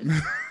dominance.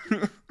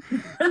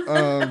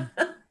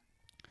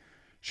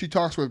 She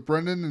talks with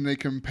Brendan, and they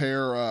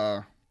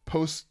compare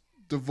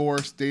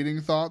post-divorce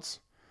dating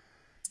thoughts.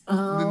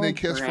 Oh, then they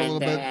kiss Brendan. for a little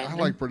bit. I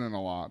like Brendan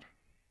a lot.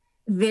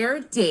 Their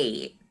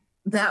date.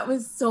 That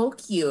was so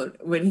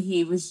cute when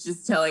he was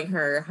just telling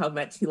her how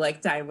much he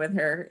liked time with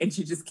her, and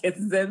she just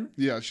kisses him.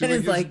 Yeah,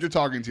 she's like, you're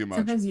talking too much.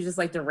 Sometimes you just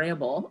like to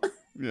ramble.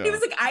 Yeah. He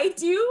was like, I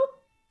do.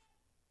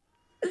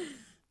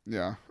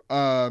 Yeah.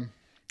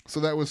 So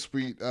that was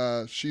sweet.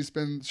 She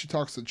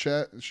talks to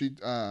Chet. She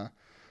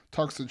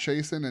talks to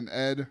Chasen and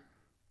Ed.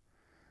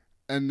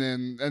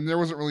 And there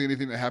wasn't really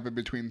anything that happened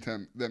between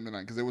them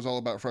tonight because it was all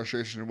about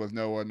frustration with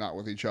Noah, not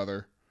with each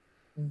other.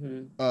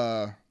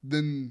 Mm-hmm.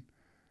 Then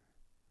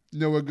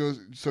Noah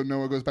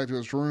goes back to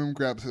his room,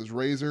 grabs his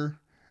razor,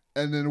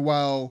 and then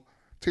while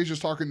Tasha's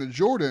talking to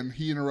Jordan,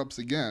 he interrupts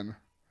again.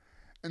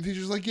 And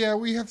Tasha's like, "Yeah,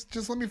 we have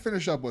just let me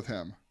finish up with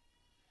him."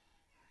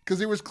 Because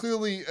there was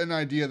clearly an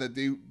idea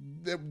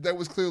that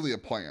was clearly a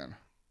plan.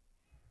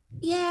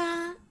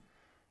 Yeah.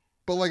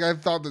 But like I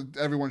thought that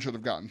everyone should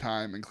have gotten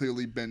time, and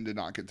clearly Ben did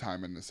not get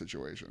time in this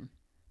situation.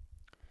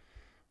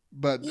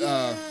 But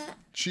Yeah.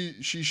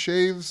 she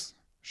shaves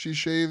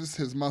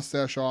his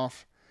mustache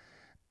off,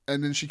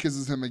 and then she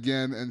kisses him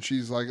again, and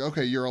she's like,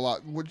 "Okay, you're a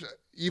lot." Which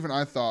even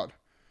I thought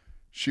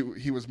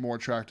he was more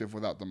attractive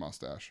without the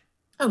mustache.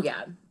 Oh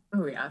yeah.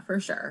 Oh yeah, for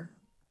sure.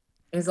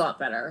 It's a lot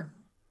better.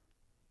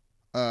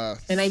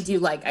 And I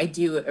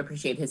do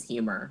appreciate his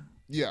humor.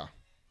 Yeah.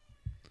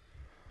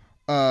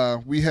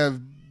 We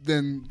have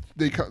then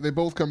they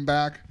both come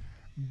back.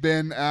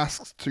 Ben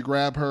asks to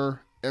grab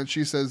her, and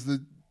she says the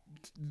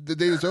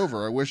date is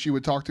over. I wish you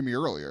would talk to me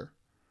earlier.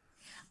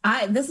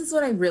 This is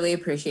what I really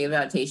appreciate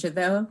about Tasha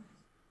though,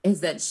 is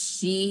that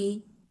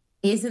she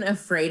isn't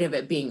afraid of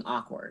it being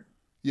awkward.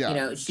 Yeah. You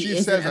know, she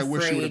says, "I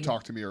wish you would have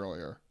talked to me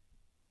earlier."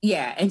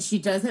 Yeah, and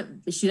she's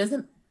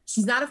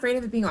not afraid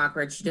of it being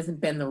awkward. She doesn't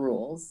bend the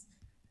rules.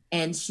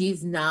 And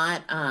she's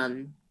not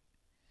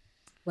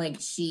like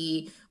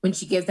when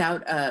she gives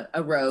out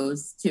a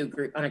rose to a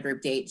group on a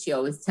group date, she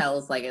always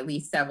tells like at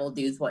least several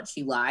dudes what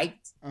she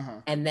liked.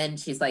 And then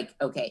she's like,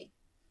 "Okay,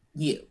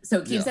 you." So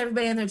it keeps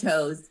everybody on their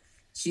toes.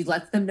 She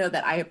lets them know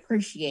that I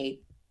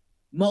appreciate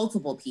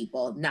multiple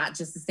people, not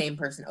just the same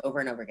person over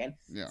and over again.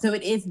 Yeah. So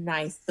it is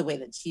nice the way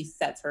that she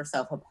sets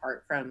herself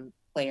apart from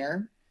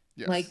Claire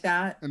like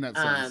that. In that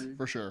sense,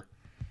 for sure.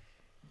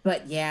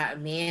 But yeah,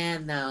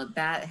 man, though,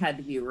 that had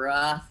to be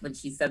rough when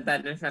she said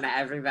that in front of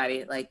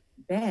everybody. Like,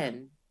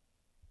 Ben,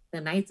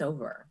 the night's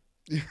over.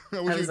 Yeah,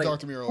 I wish you'd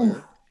talked to me earlier.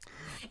 Oof.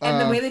 And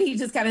the way that he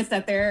just kind of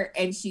sat there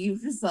and she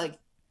was just like,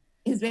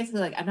 he was basically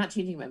like, "I'm not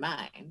changing my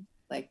mind.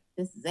 Like,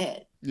 this is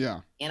it.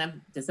 Yeah. And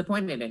I'm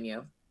disappointed in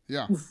you."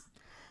 Yeah.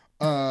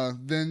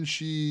 Then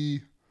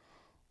she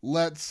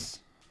kind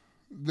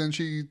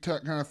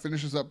of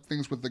finishes up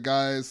things with the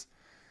guys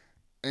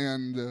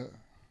and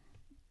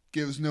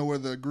gives Noah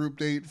the group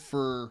date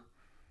for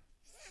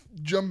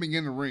jumping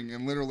in the ring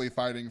and literally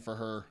fighting for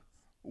her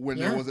when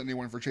there wasn't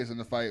anyone for Chasen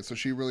to fight. So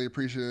she really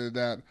appreciated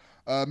that.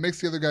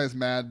 Makes the other guys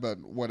mad, but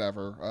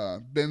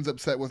whatever. Ben's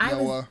upset with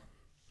Noah.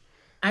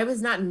 I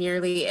was not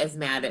nearly as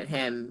mad at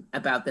him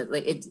about that.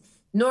 Like it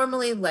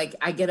normally, like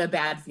I get a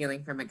bad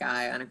feeling from a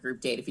guy on a group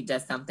date if he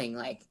does something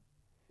like,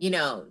 you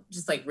know,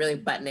 just like really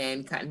butting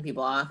in, cutting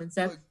people off and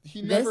stuff.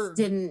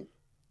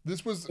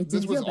 This was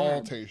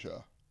all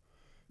Tasha.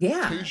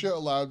 Yeah.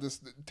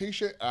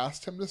 Tasha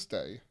asked him to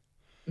stay.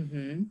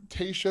 Mm-hmm.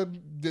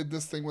 Tasha did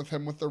this thing with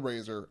him with the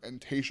razor,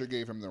 and Tasha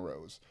gave him the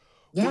rose.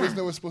 Yeah. What was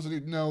Noah supposed to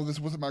do? No, this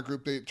wasn't my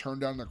group date. Turn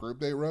down the group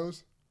date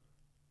rose.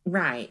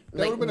 Right.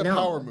 That would have been a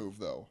power move,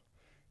 though.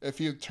 If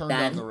he had turned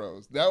down the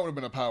rose, that would have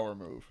been a power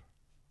move.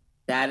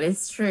 That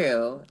is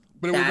true.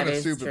 But it would have been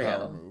a stupid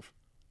power move.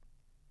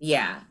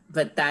 Yeah,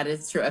 but that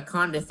is true. A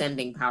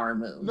condescending power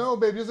move. No,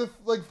 babe, just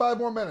like 5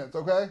 more minutes,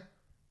 okay?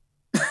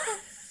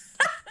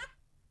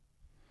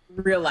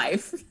 Real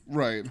life.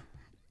 Right.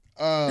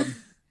 Yeah,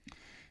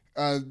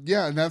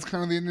 and that's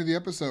kind of the end of the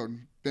episode.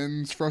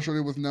 Ben's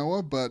frustrated with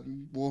Noah, but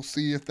we'll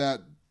see if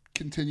that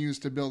continues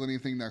to build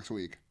anything next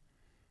week.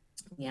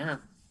 Yeah.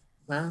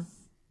 Well,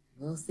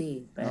 we'll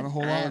see. But not a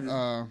whole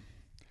lot.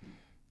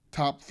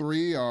 Top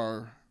 3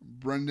 are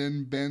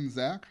Brendan, Ben,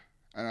 Zach.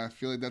 And I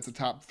feel like that's a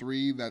top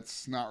 3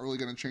 that's not really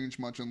going to change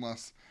much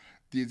unless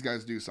these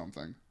guys do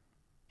something.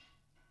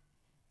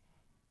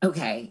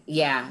 Okay.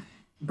 Yeah.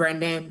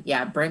 Brendan,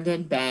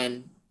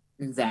 Ben,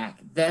 and Zach.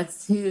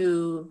 That's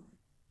who.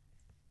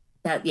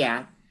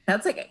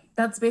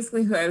 That's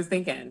basically who I was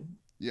thinking.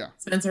 Yeah.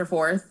 Spencer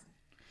 4th.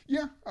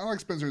 Yeah, I like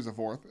Spencer as a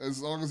 4th.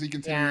 As long as he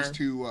continues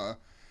to,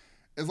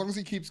 as long as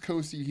he keeps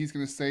coasting, he's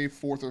going to stay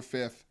 4th or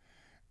 5th.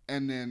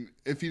 And then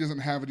if he doesn't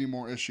have any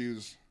more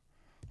issues,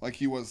 like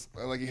he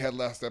had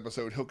last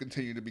episode, he'll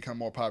continue to become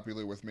more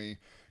popular with me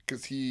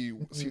because he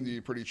seemed to be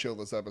pretty chill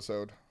this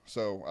episode.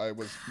 So I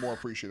was more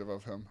appreciative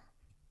of him.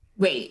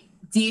 Wait,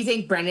 do you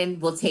think Brendan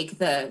will take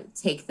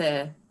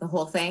the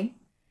whole thing?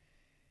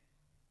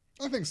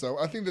 I think so.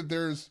 I think that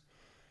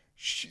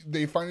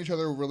they find each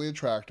other really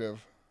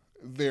attractive.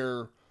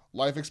 Their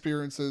life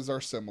experiences are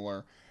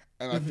similar,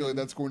 and I feel like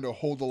that's going to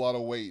hold a lot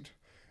of weight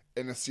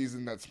in a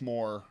season that's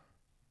more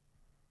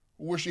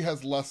where she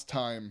has less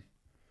time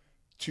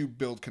to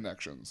build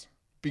connections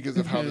because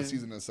of how the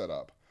season is set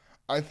up.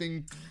 I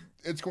think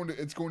it's going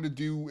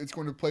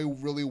to play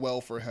really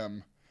well for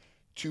him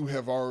to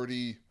have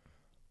already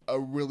a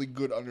really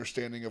good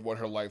understanding of what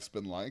her life's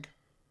been like.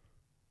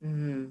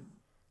 Mm-hmm.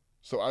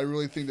 So I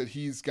really think that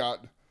he's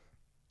got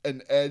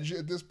an edge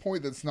at this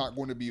point that's not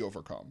going to be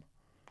overcome.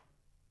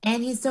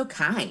 And he's so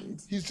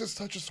kind. He's just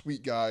such a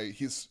sweet guy.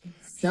 He's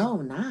so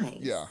nice.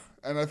 Yeah.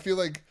 And I feel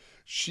like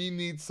she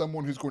needs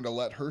someone who's going to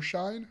let her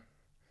shine.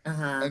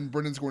 And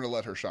Brendan's going to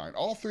let her shine.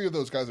 All 3 of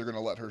those guys are going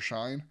to let her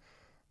shine.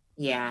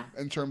 Yeah.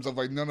 In terms of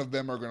like none of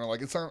them are gonna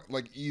like it's not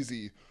like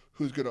easy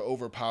who's gonna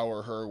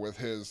overpower her with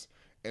his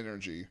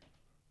energy.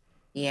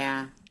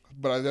 Yeah.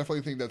 But I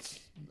definitely think that's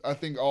I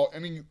think all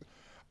any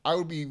I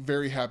would be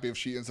very happy if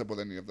she ends up with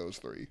any of those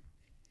three.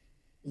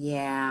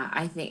 Yeah.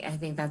 I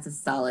think that's a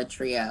solid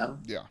trio.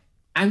 Yeah.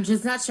 I'm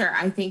just not sure.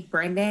 I think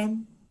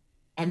Brendan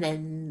and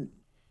then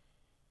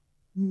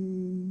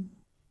hmm,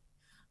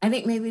 I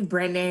think maybe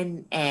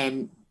Brendan,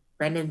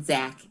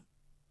 Zach,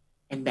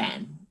 and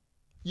Ben.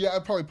 Yeah,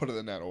 I'd probably put it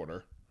in that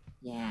order.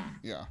 Yeah.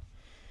 Yeah.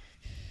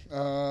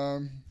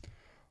 Um,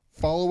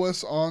 follow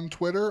us on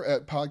Twitter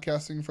at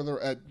podcasting for the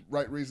at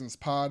Right Reasons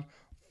Pod.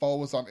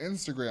 Follow us on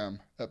Instagram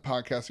at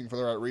podcasting for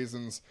the right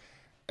reasons,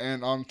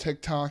 and on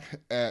TikTok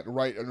at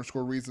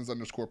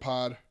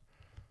right_reasons_pod.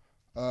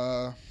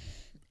 Uh,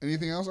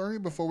 anything else, Ernie,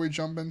 before we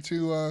jump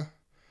into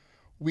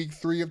week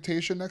 3 of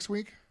Tasha next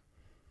week?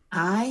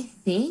 I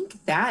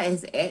think that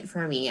is it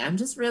for me. I'm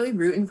just really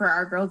rooting for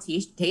our girl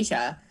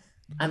Tasha.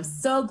 I'm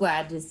so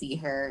glad to see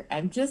her.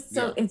 I'm just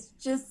so, Yeah. it's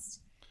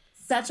just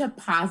such a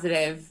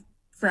positive,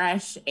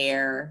 fresh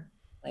air,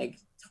 like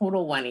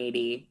total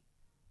 180.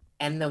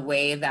 And the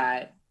way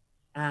that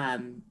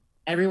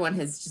everyone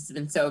has just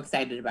been so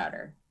excited about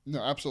her.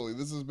 No, absolutely.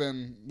 This has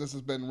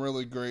been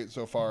really great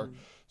so far. Mhm.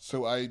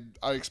 So I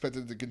expect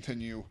it to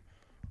continue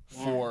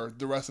for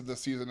the rest of the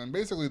season and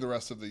basically the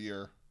rest of the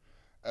year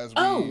as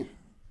Oh, we.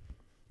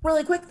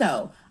 really quick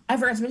though, I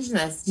forgot to mention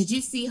this. Did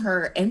you see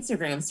her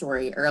Instagram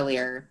story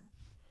earlier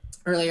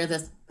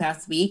this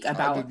past week I did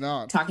about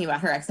not. talking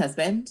about her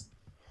ex-husband?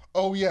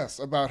 Oh yes,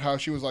 about how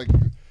she was like,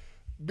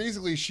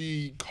 basically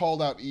she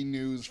called out E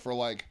News for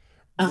like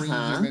bringing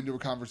him into a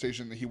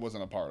conversation that he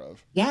wasn't a part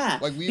of. Yeah,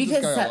 Like leave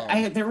because this guy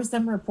alone. there were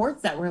some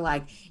reports that were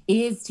like,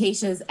 is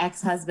Tasha's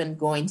ex-husband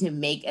going to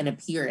make an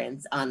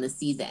appearance on the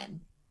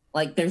season?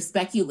 Like there's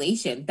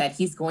speculation that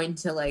he's going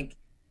to like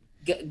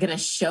gonna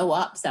show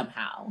up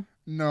somehow.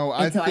 No,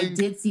 And so I think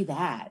did see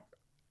that.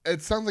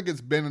 it sounds like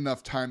it's been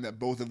enough time that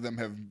both of them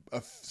have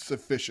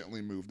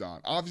sufficiently moved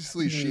on.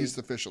 Obviously, she's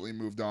sufficiently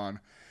moved on,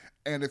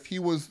 and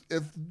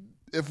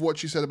if what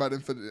she said about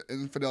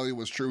infidelity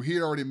was true, he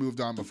had already moved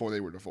on before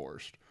they were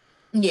divorced.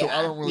 Yeah, So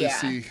I don't really yeah.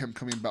 see him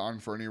coming on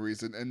for any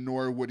reason, and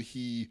nor would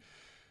he.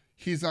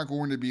 He's not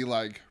going to be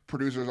like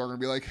producers are going to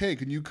be like, hey,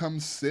 can you come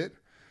sit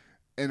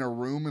in a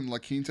room in La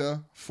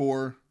Quinta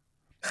for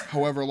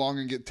however long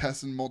and get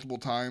tested multiple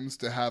times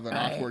to have an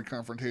Right. awkward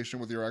confrontation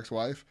with your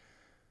ex-wife?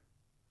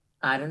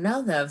 I don't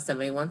know though. If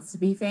somebody wants to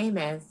be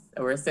famous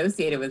or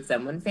associated with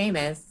someone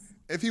famous,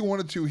 If he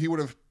wanted to, he would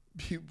have.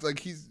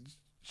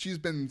 She's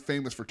been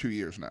famous for 2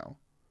 years now.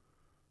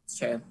 it's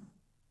true.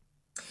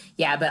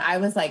 Yeah, but I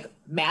was like,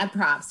 mad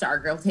props to our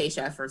girl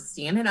Tasha for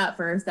standing up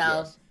for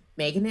herself, Yes.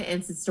 making an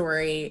Insta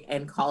story,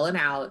 and calling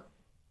out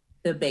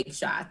the big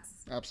shots.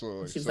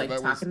 Absolutely. She was So like,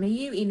 that talking to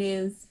you, E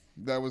News.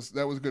 was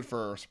good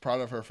for her. So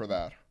proud of her for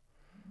that.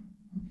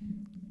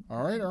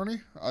 All right,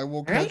 Ernie. I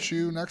will right. catch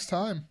you next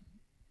time.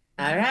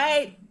 All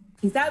right.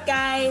 Peace out,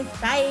 guys.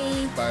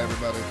 Bye. Bye,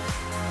 everybody.